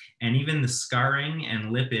beautiful. And even the scarring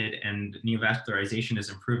and lipid and neovascularization is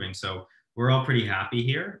improving. So we're all pretty happy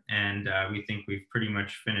here. And we think we've pretty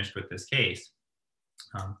much finished with this case.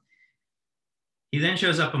 He then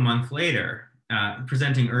shows up a month later,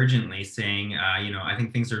 presenting urgently, saying, I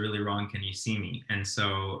think things are really wrong. Can you see me? And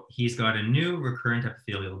so he's got a new recurrent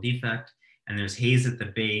epithelial defect, and there's haze at the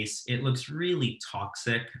base. It looks really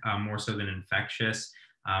toxic, more so than infectious.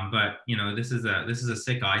 But this is a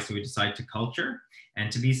sick eye, so we decide to culture.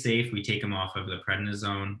 And to be safe, we take him off of the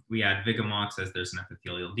prednisone. We add Vigamox as there's an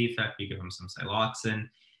epithelial defect. We give him some siloxane,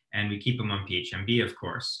 and we keep him on PHMB, of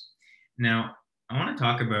course. Now, I want to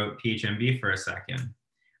talk about PHMB for a second.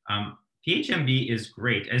 PHMB is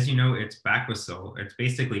great. As you know, it's Baclosil. It's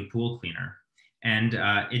basically pool cleaner. And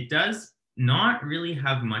it does not really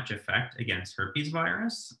have much effect against herpes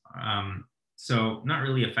virus. So not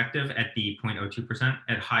really effective at the 0.02%.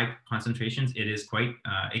 At high concentrations,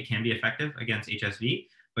 it can be effective against HSV,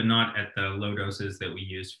 but not at the low doses that we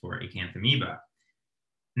use for acanthamoeba.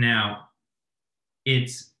 Now,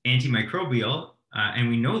 it's antimicrobial, and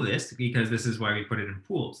we know this because this is why we put it in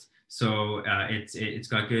pools. So it's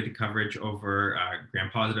got good coverage over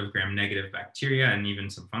gram-positive, gram-negative bacteria, and even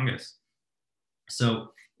some fungus.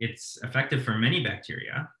 So it's effective for many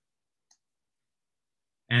bacteria.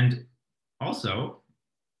 And also,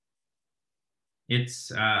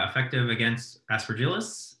 it's effective against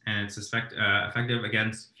Aspergillus, and it's effective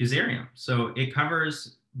against Fusarium. So it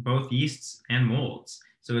covers both yeasts and molds.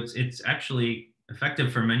 So it's actually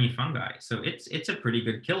effective for many fungi. So it's a pretty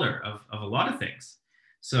good killer of a lot of things.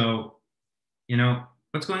 So,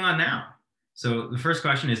 what's going on now? So the first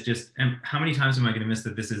question is just, how many times am I going to miss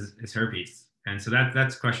that this is herpes? And so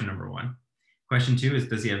that's question number one. Question two is,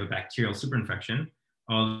 does he have a bacterial superinfection?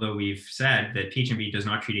 Although we've said that PHMB does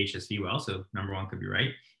not treat HSV well, so number one could be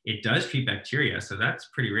right. It does treat bacteria, so that's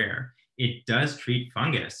pretty rare. It does treat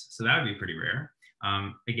fungus, so that would be pretty rare.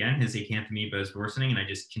 Again, his acanthamoeba is worsening and I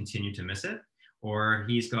just continue to miss it. Or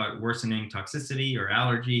he's got worsening toxicity or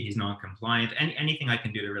allergy, he's non-compliant. Anything I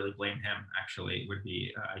can do to really blame him actually would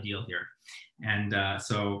be ideal here. And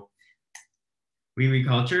so we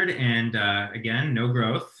recultured, and again, no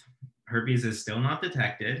growth. Herpes is still not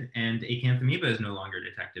detected, and acanthamoeba is no longer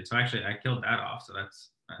detected. So actually I killed that off, so that's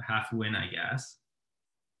a half win, I guess.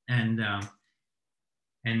 And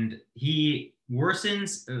he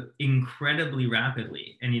worsens incredibly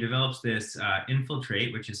rapidly, and he develops this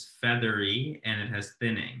infiltrate, which is feathery, and it has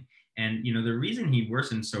thinning. And the reason he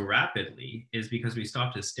worsened so rapidly is because we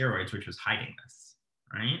stopped his steroids, which was hiding this,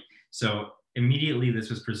 right? So immediately this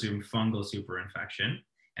was presumed fungal superinfection,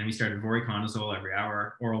 and we started voriconazole every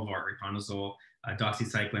hour, oral voriconazole,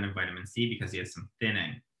 doxycycline, and vitamin C because he has some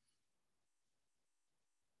thinning.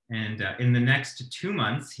 And in the next 2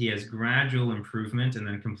 months, he has gradual improvement and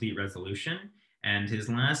then complete resolution. And his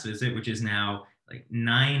last visit, which is now like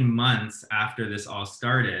 9 months after this all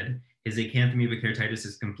started, his acanthamoeba keratitis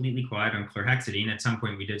is completely quiet on chlorhexidine. At some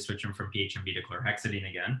point, we did switch him from PHMB to chlorhexidine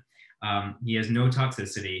again. He has no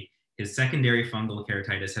toxicity. His secondary fungal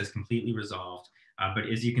keratitis has completely resolved. But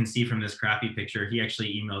as you can see from this crappy picture, he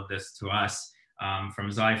actually emailed this to us from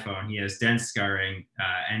his iPhone. He has dense scarring,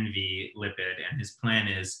 NV, lipid, and his plan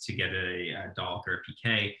is to get a DOLC or a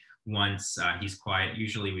PK once he's quiet.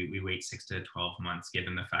 Usually we wait 6 to 12 months,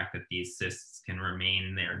 given the fact that these cysts can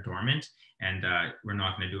remain there dormant, and we're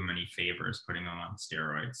not going to do him any favors putting him on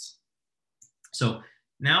steroids. So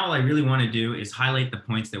now all I really want to do is highlight the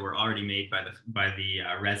points that were already made by the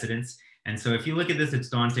residents. And so if you look at this, it's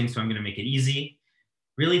daunting, so I'm going to make it easy.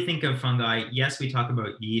 Really think of fungi. Yes, we talk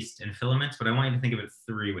about yeast and filaments, but I want you to think of it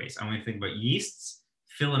 3 ways. I want you to think about yeasts,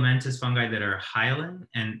 filamentous fungi that are hyaline,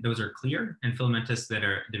 and those are clear, and filamentous that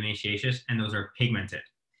are demaciaceous, and those are pigmented.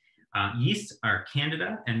 Yeasts are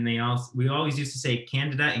candida, and we always used to say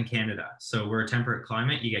candida in Canada. So we're a temperate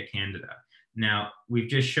climate, you get candida. Now, we've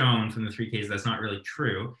just shown from the 3 cases that's not really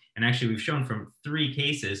true. And actually, we've shown from 3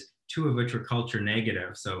 cases, 2 of which were culture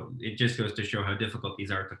negative. So it just goes to show how difficult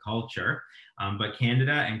these are to culture. But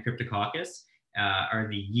Candida and Cryptococcus are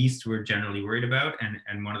the yeast we're generally worried about.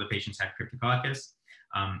 And one of the patients had Cryptococcus.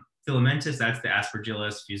 Filamentous, that's the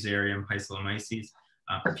Aspergillus, Fusarium, Pycellomyces.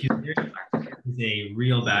 Fusarium is a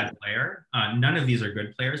real bad player. None of these are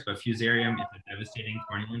good players, but Fusarium is a devastating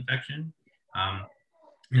corneal infection.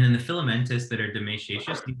 And then the filamentous that are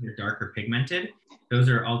demaciaceous, these are darker pigmented. Those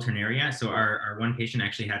are alternaria. So our one patient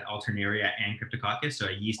actually had alternaria and Cryptococcus, so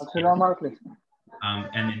a yeast.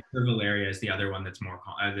 And then curvularia is the other one that's more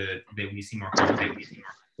that we see more commonly.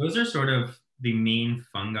 Those are sort of the main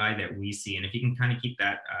fungi that we see. And if you can kind of keep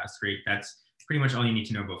that straight, that's pretty much all you need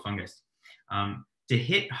to know about fungus. To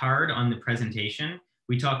hit hard on the presentation,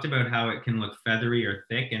 we talked about how it can look feathery or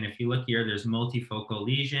thick. And if you look here, there's multifocal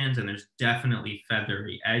lesions and there's definitely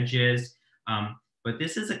feathery edges. But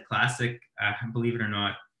this is a classic, believe it or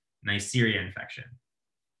not, Neisseria infection.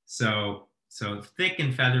 So thick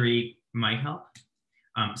and feathery might help.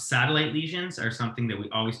 Satellite lesions are something that we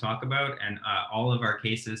always talk about, and all of our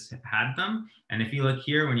cases had them. And if you look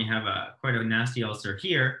here, when you have quite a nasty ulcer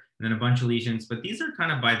here, and then a bunch of lesions, but these are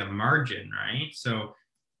kind of by the margin, right? So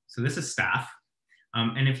this is staph.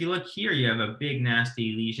 And if you look here, you have a big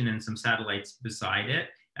nasty lesion and some satellites beside it,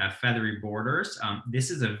 feathery borders.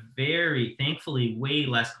 This is a very, thankfully, way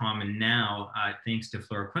less common now, thanks to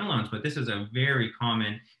fluoroquinolones, but this is a very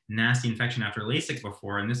common nasty infection after LASIK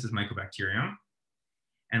before, and this is Mycobacterium.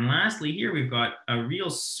 And lastly, here we've got a real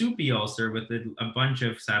soupy ulcer with a bunch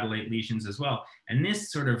of satellite lesions as well. And this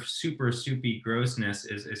sort of super soupy grossness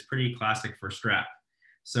is pretty classic for strep.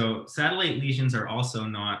 So satellite lesions are also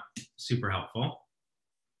not super helpful.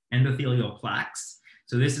 Endothelial plaques.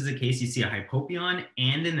 So this is a case you see a hypopyon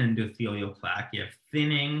and an endothelial plaque. You have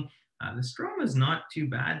thinning. The stroma is not too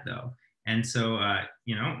bad though. And so,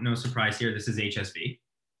 no surprise here, this is HSV.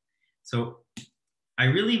 So I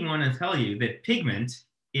really want to tell you that pigment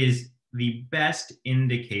is the best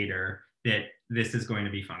indicator that this is going to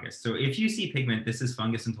be fungus. So if you see pigment, this is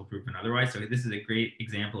fungus until proven otherwise. So this is a great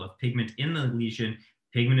example of pigment in the lesion,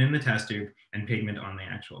 pigment in the test tube, and pigment on the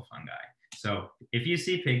actual fungi. So if you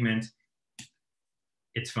see pigment,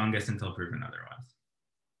 it's fungus until proven otherwise.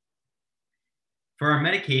 For our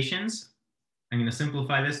medications, I'm going to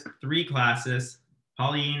simplify this: 3 classes: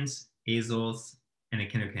 polyenes, azoles, and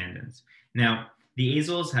echinocandins. Now, the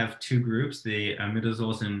azoles have 2 groups, the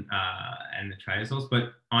imidazoles and the triazoles,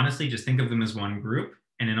 but honestly, just think of them as one group.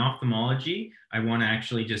 And in ophthalmology, I want to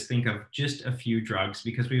actually just think of just a few drugs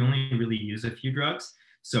because we only really use a few drugs.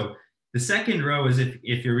 So the second row is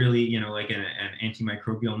if you're really, like an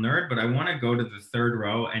antimicrobial nerd, but I want to go to the 3rd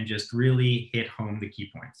row and just really hit home the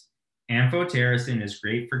key points. Amphotericin is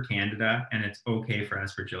great for Candida, and it's okay for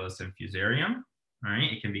Aspergillus and Fusarium. All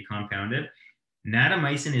right, it can be compounded.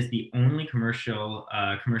 Natamycin is the only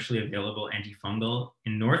commercially available antifungal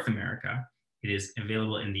in North America. It is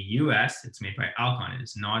available in the US. It's made by Alcon. It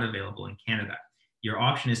is not available in Canada. Your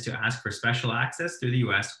option is to ask for special access through the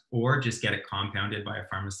US or just get it compounded by a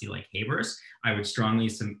pharmacy like Haber's. I would strongly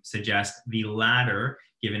suggest the latter,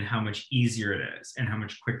 given how much easier it is and how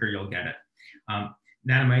much quicker you'll get it.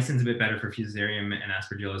 Natamycin is a bit better for Fusarium and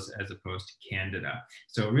Aspergillus as opposed to Candida.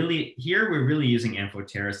 So really, here we're really using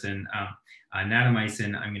amphotericin.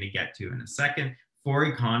 Natamycin I'm going to get to in a second.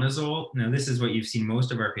 Voriconazole, now this is what you've seen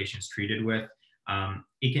most of our patients treated with.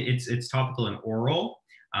 It's topical and oral,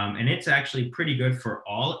 and it's actually pretty good for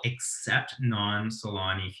all except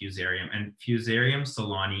non-Solani Fusarium. And Fusarium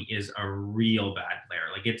Solani is a real bad player,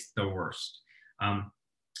 like it's the worst. And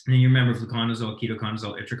then you remember fluconazole,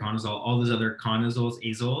 ketoconazole, itraconazole, all those other conazoles,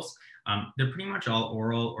 azoles, they're pretty much all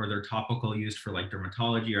oral or they're topical, used for like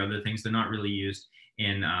dermatology or other things. They're not really used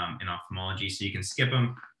in ophthalmology, so you can skip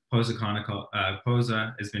them.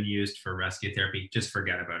 Posa has been used for rescue therapy. Just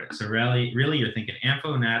forget about it. So really you're thinking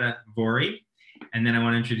Ampho, Nata, Vori, and then I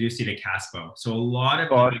want to introduce you to Caspo. So a lot of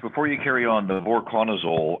Gosh, before you carry on, the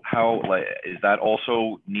voriconazole, is that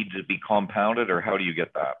also need to be compounded, or how do you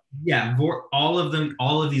get that? Yeah, all of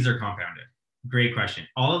these are compounded. Great question.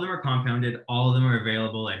 All of them are compounded. All of them are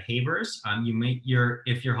available at Haber's.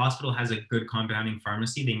 If your hospital has a good compounding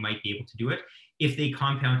pharmacy, they might be able to do it. If they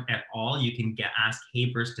compound at all, you can ask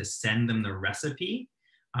Haber's to send them the recipe.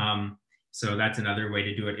 So that's another way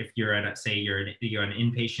to do it if you're at, say, you're an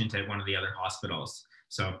inpatient at one of the other hospitals.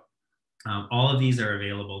 So all of these are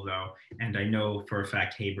available though. And I know for a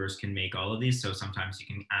fact Haber's can make all of these. So sometimes you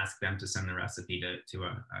can ask them to send the recipe to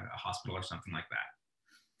a hospital or something like that.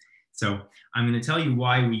 So I'm going to tell you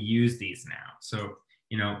why we use these now. So,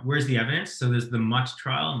 where's the evidence? So there's the MUT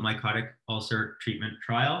trial, mycotic ulcer treatment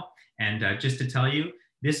trial. And just to tell you,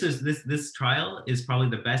 this trial is probably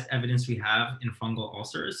the best evidence we have in fungal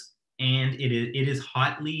ulcers. And it is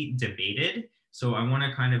hotly debated. So I want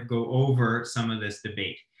to kind of go over some of this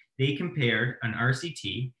debate. They compared an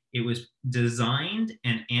RCT. It was designed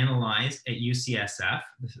and analyzed at UCSF,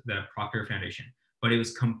 the Proctor Foundation, but it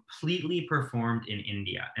was completely performed in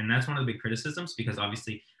India. And that's one of the big criticisms, because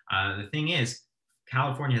obviously the thing is,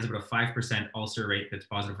 California has about a 5% ulcer rate that's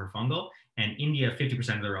positive for fungal, and India,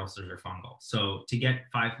 50% of their ulcers are fungal. So to get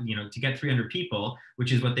 300 people,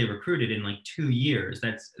 which is what they recruited in like 2 years,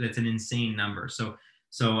 that's an insane number. So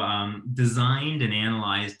designed and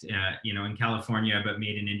analyzed, in California, but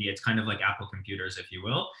made in India. It's kind of like Apple computers, if you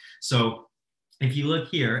will. So if you look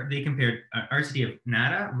here, they compared RCT of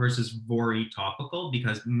NADA versus VORI topical,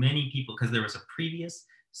 because many people, because there was a previous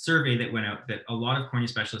survey that went out that a lot of cornea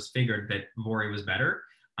specialists figured that VORI was better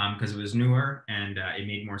because it was newer and it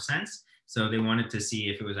made more sense. So they wanted to see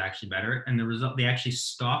if it was actually better. And the result, they actually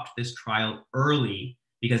stopped this trial early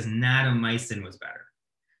because natamycin was better.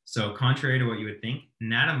 So contrary to what you would think,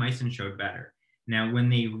 natamycin showed better. Now, when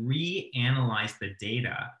they reanalyzed the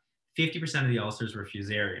data, 50% of the ulcers were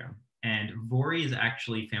fusarium, and VORI is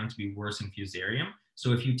actually found to be worse in fusarium.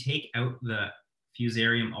 So if you take out the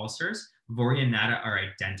fusarium ulcers, VORI and NADA are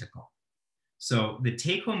identical. So the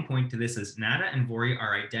take-home point to this is NADA and VORI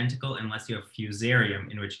are identical unless you have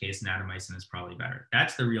fusarium, in which case natamycin is probably better.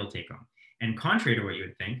 That's the real take-home. And contrary to what you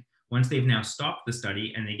would think, once they've now stopped the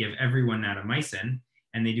study and they give everyone natamycin,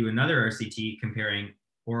 and they do another RCT comparing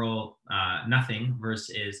oral nothing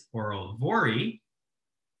versus oral VORI,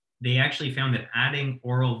 they actually found that adding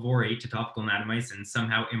oral VORI to topical natamycin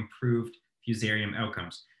somehow improved fusarium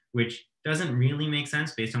outcomes, which doesn't really make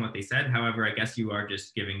sense based on what they said. However, I guess you are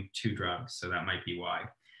just giving 2 drugs, so that might be why.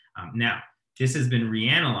 Now, this has been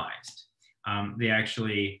reanalyzed. They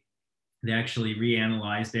actually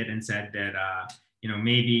reanalyzed it and said that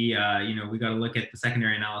maybe we got to look at the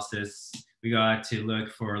secondary analysis. We got to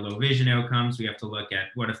look for low vision outcomes. We have to look at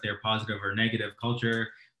what if they're positive or negative culture.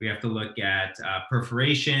 We have to look at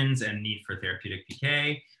perforations and need for therapeutic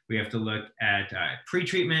PK. We have to look at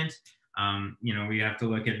pretreatment. We have to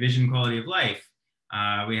look at vision quality of life.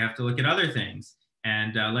 We have to look at other things.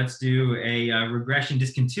 And let's do a regression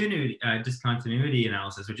discontinuity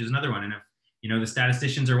analysis, which is another one. And if the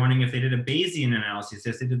statisticians are wondering if they did a Bayesian analysis,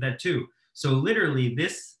 yes, they did that too. So literally,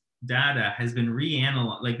 this data has been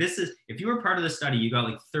reanalyzed. Like, this is, if you were part of the study, you got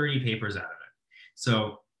like 30 papers out of it.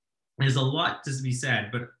 So there's a lot to be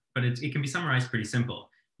said, but it can be summarized pretty simple.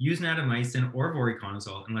 Use natamycin or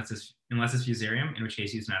voriconazole unless it's fusarium, in which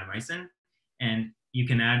case use natamycin. And you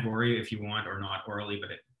can add VORI if you want or not orally,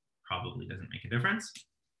 but it probably doesn't make a difference.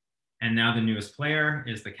 And now the newest player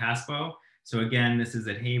is the Caspo. So again, this is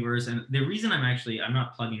at Habers. And the reason I'm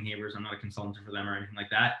not plugging Habers, I'm not a consultant for them or anything like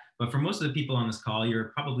that. But for most of the people on this call, you're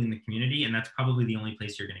probably in the community, and that's probably the only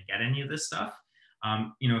place you're going to get any of this stuff.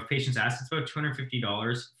 If patients ask, it's about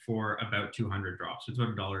 $250 for about 200 drops. So it's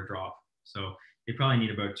about $1 a drop. So they probably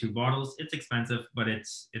need about 2 bottles. It's expensive, but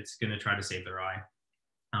it's going to try to save their eye.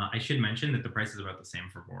 I should mention that the price is about the same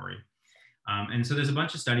for VORI. And so there's a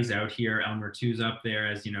bunch of studies out here. Elmer Tu's up there,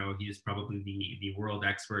 as you know, he's probably the world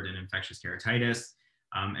expert in infectious keratitis.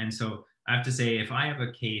 And so I have to say, if I have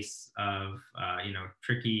a case of,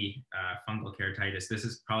 tricky fungal keratitis, this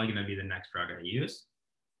is probably going to be the next drug I use.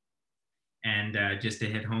 And just to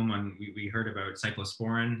hit home on, we heard about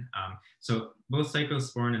cyclosporin. So both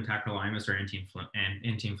cyclosporin and tacrolimus are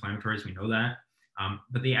anti-inflammatories, we know that.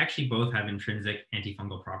 But they actually both have intrinsic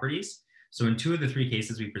antifungal properties. So in 2 of the 3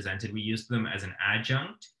 cases we presented, we used them as an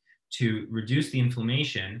adjunct to reduce the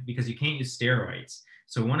inflammation because you can't use steroids.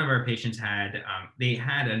 So one of our patients had, they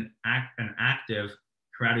had an active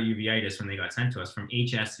keratouveitis when they got sent to us from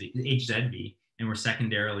HZV and were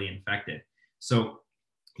secondarily infected. So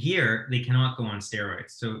here they cannot go on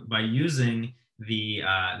steroids. So by using the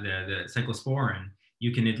cyclosporin,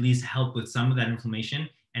 you can at least help with some of that inflammation,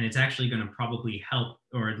 and it's actually going to probably help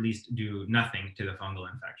or at least do nothing to the fungal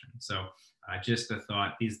infection. So just a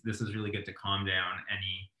thought, this is really good to calm down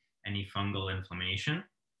any fungal inflammation.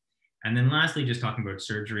 And then lastly, just talking about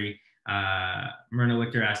surgery, Myrna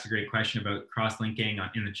Lichter asked a great question about cross-linking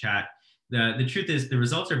in the chat. The truth is the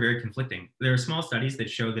results are very conflicting. There are small studies that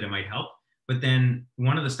show that it might help, but then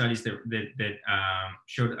one of the studies that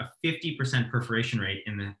showed a 50% perforation rate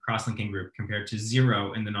in the cross-linking group compared to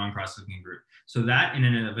 0 in the non-cross-linking group. So that in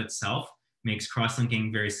and of itself makes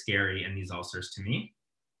cross-linking very scary in these ulcers to me.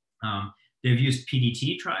 They've used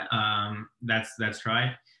PDT, that's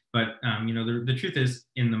tried. But the truth is,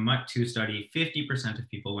 in the MUT2 study, 50% of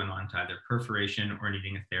people went on to either perforation or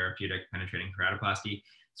needing a therapeutic penetrating keratoplasty.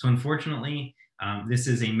 So unfortunately, this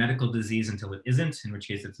is a medical disease until it isn't, in which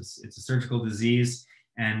case it's a surgical disease.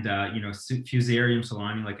 And Fusarium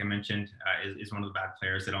solani, like I mentioned, is one of the bad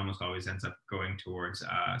players that almost always ends up going towards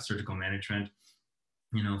surgical management.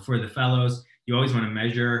 For the fellows, you always want to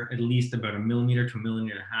measure at least about 1 millimeter to 1.5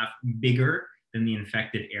 millimeters bigger than the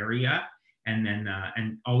infected area. And then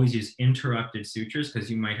and always use interrupted sutures because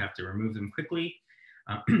you might have to remove them quickly.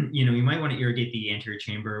 You might want to irrigate the anterior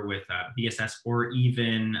chamber with BSS or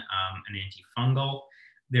even an antifungal.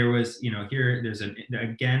 There was, there's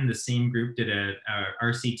again, the same group did a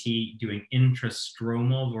RCT doing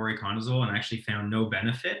intrastromal voriconazole and actually found no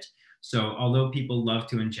benefit. So although people love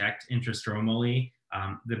to inject intrastromally,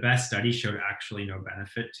 the best study showed actually no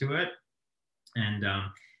benefit to it.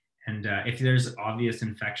 And if there's obvious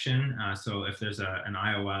infection, so if there's an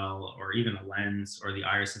IOL or even a lens or the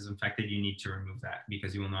iris is infected, you need to remove that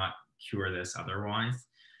because you will not cure this otherwise.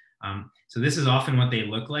 So this is often what they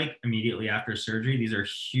look like immediately after surgery. These are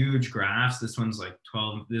huge grafts. This one's like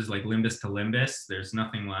 12, this is like limbus to limbus. There's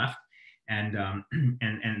nothing left. And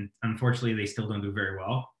unfortunately, they still don't do very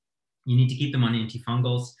well. You need to keep them on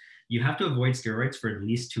antifungals. You have to avoid steroids for at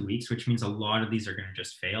least 2 weeks, which means a lot of these are going to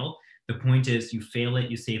just fail. The point is you fail it,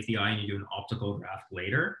 you save the eye, and you do an optical graft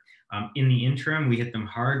later. In the interim, we hit them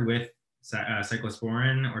hard with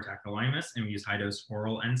cyclosporin or tacrolimus, and we use high-dose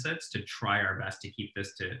oral NSAIDs to try our best to keep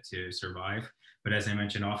this to survive. But as I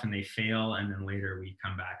mentioned, often they fail, and then later we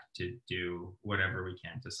come back to do whatever we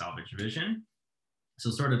can to salvage vision. So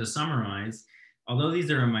sort of to summarize, although these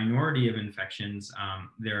are a minority of infections,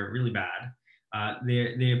 they're really bad.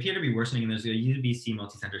 They appear to be worsening, and there's a UBC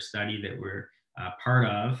multi-center study that we're part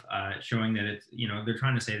of showing that it's, they're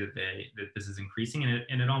trying to say that this is increasing,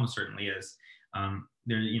 and it almost certainly is.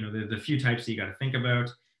 There's a few types that you got to think about.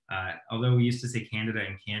 Although we used to say Candida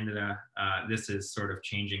in Canada, this is sort of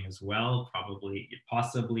changing as well,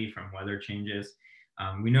 possibly from weather changes.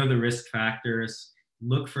 We know the risk factors.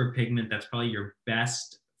 Look for pigment. That's probably your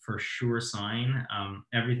best for sure sign.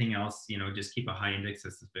 Everything else, just keep a high index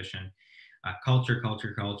of suspicion.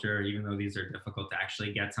 Culture, even though these are difficult to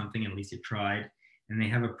actually get something, at least you tried. And they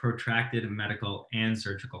have a protracted medical and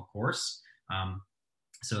surgical course.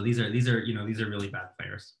 So these are really bad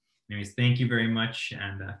players. Anyways, thank you very much,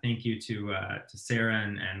 and thank you to Sarah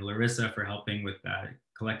and Larissa for helping with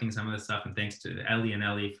collecting some of this stuff, and thanks to Ellie and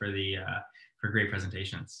Ellie for great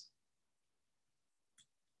presentations.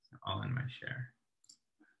 I'll end my share.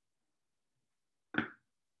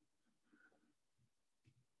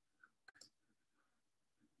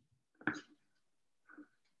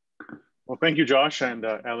 Well, thank you, Josh and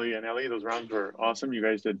Ellie and Ellie. Those rounds were awesome. You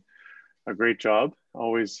guys did a great job.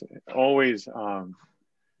 Always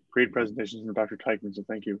great presentations from Dr. Teichmann, so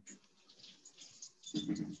thank you.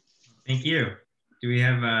 Thank you. Do we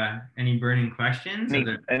have any burning questions?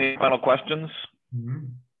 Any final questions? Mm-hmm.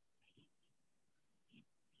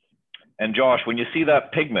 And Josh, when you see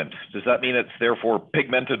that pigment, does that mean it's therefore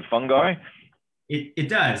pigmented fungi? It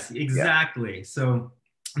does, exactly. Yeah. So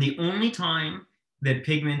the only time that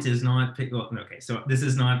pigment is not, so this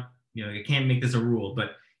is not, you can't make this a rule,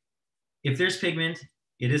 but if there's pigment,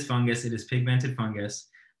 it is fungus, it is pigmented fungus.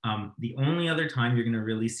 The only other time you're gonna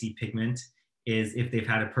really see pigment is if they've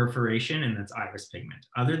had a perforation, and that's iris pigment.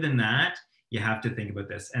 Other than that, you have to think about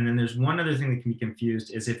this. And then there's one other thing that can be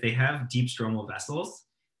confused is if they have deep stromal vessels,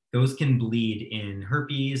 those can bleed in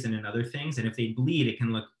herpes and in other things. And if they bleed, it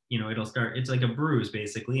can look, it's like a bruise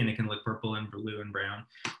basically, and it can look purple and blue and brown.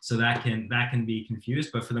 So that can be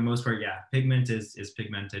confused, but for the most part, yeah, pigment is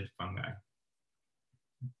pigmented fungi.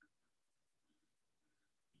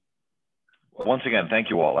 Well, once again, thank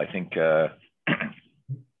you all. I think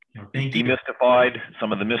thank you. Demystified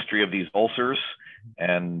some of the mystery of these ulcers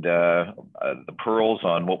and the pearls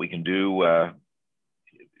on what we can do,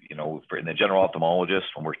 in the general ophthalmologist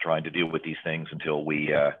when we're trying to deal with these things until we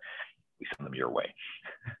send them your way.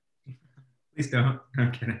 Please don't.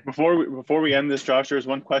 Okay. Before we end this, Josh, there's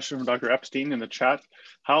one question from Dr. Epstein in the chat.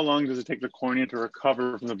 How long does it take the cornea to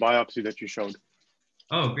recover from the biopsy that you showed?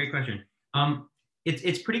 Oh, great question.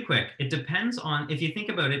 It's pretty quick. It depends on, if you think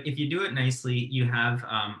about it, if you do it nicely, you have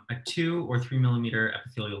a 2 or 3 millimeter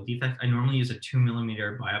epithelial defect. I normally use a 2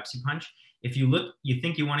 millimeter biopsy punch. If you look, you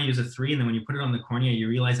think you want to use a 3, and then when you put it on the cornea, you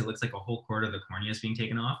realize it looks like a whole quarter of the cornea is being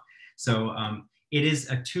taken off. So it's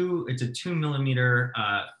a 2 millimeter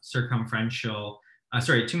circumferential,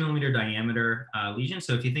 2 millimeter diameter lesion.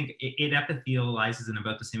 So if you think it epithelializes in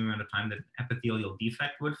about the same amount of time that epithelial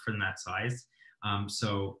defect would from that size.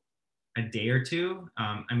 So a day or two.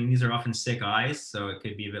 I mean, these are often sick eyes, so it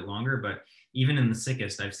could be a bit longer, but even in the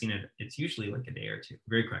sickest, I've seen it, it's usually like a day or two,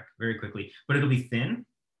 very quickly, but it'll be thin.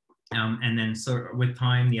 And then with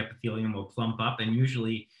time, the epithelium will plump up, and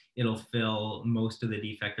usually it'll fill most of the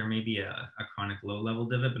defect. There may be a chronic low-level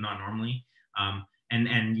divot, but not normally.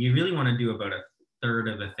 And you really want to do about a third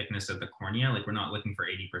of the thickness of the cornea. Like, we're not looking for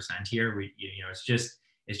 80% here. It's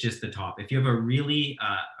just the top. If you have a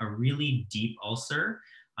really deep ulcer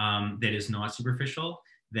that is not superficial,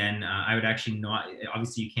 then I would actually not,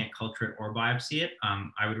 obviously you can't culture it or biopsy it.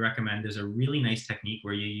 I would recommend, there's a really nice technique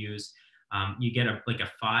where you use, you get a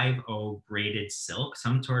 5-0 braided silk,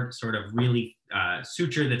 some sort of really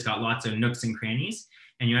suture that's got lots of nooks and crannies,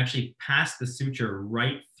 and you actually pass the suture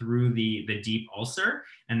right through the deep ulcer,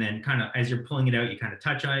 and then kind of, as you're pulling it out, you kind of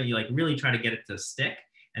touch on it, you like really try to get it to stick,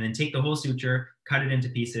 and then take the whole suture, cut it into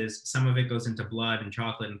pieces. Some of it goes into blood and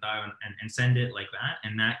chocolate and thigh and send it like that.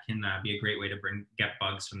 And that can be a great way to get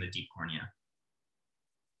bugs from the deep cornea.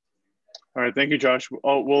 All right, thank you, Josh.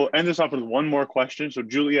 We'll end this off with one more question. So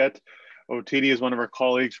Juliet OTD is one of our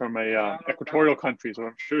colleagues from a equatorial country, so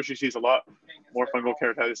I'm sure she sees a lot more fungal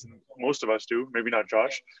keratitis than most of us do, maybe not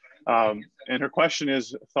Josh. And her question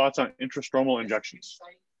is thoughts on intrastromal injections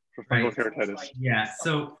for fungal keratitis. Yeah,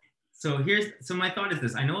 so my thought is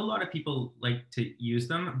this. I know a lot of people like to use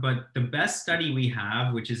them, but the best study we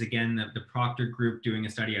have, which is again the Proctor group doing a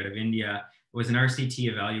study out of India, was an RCT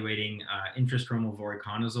evaluating intrastromal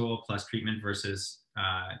voriconazole plus treatment versus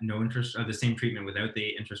the same treatment without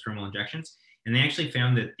the intrastromal injections. And they actually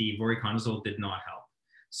found that the voriconazole did not help.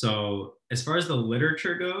 So as far as the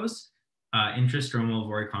literature goes, intrastromal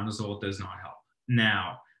voriconazole does not help.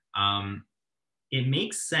 Now, it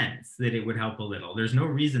makes sense that it would help a little. There's no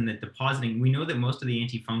reason that depositing, we know that most of the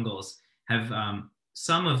antifungals have,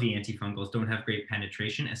 some of the antifungals don't have great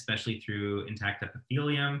penetration, especially through intact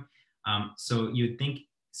epithelium. So you'd think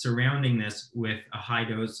surrounding this with a high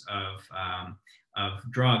dose of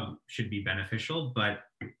drug should be beneficial, but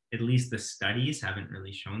at least the studies haven't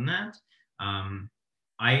really shown that.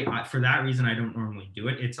 For that reason, I don't normally do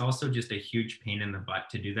it. It's also just a huge pain in the butt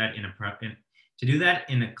to do that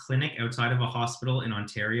in a clinic outside of a hospital in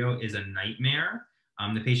Ontario is a nightmare.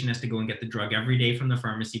 The patient has to go and get the drug every day from the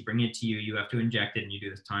pharmacy, bring it to you. You have to inject it, and you do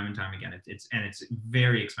this time and time again. It's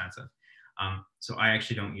very expensive. So I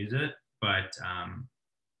actually don't use it, but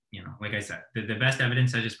you know, like I said, the best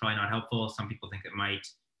evidence says it's probably not helpful. Some people think it might.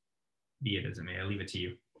 Be it as it may. I'll leave it to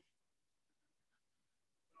you.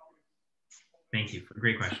 Thank you for a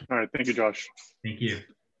great question. All right, thank you, Josh. Thank you.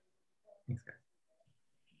 Thanks,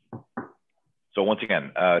 guys. So once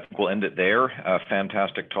again, I think we'll end it there.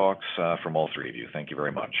 Fantastic talks from all three of you. Thank you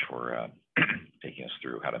very much for taking us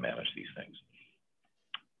through how to manage these things.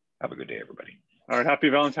 Have a good day, everybody. All right, happy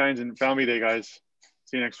Valentine's and Family Day, guys.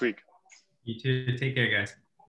 See you next week. You too. Take care, guys.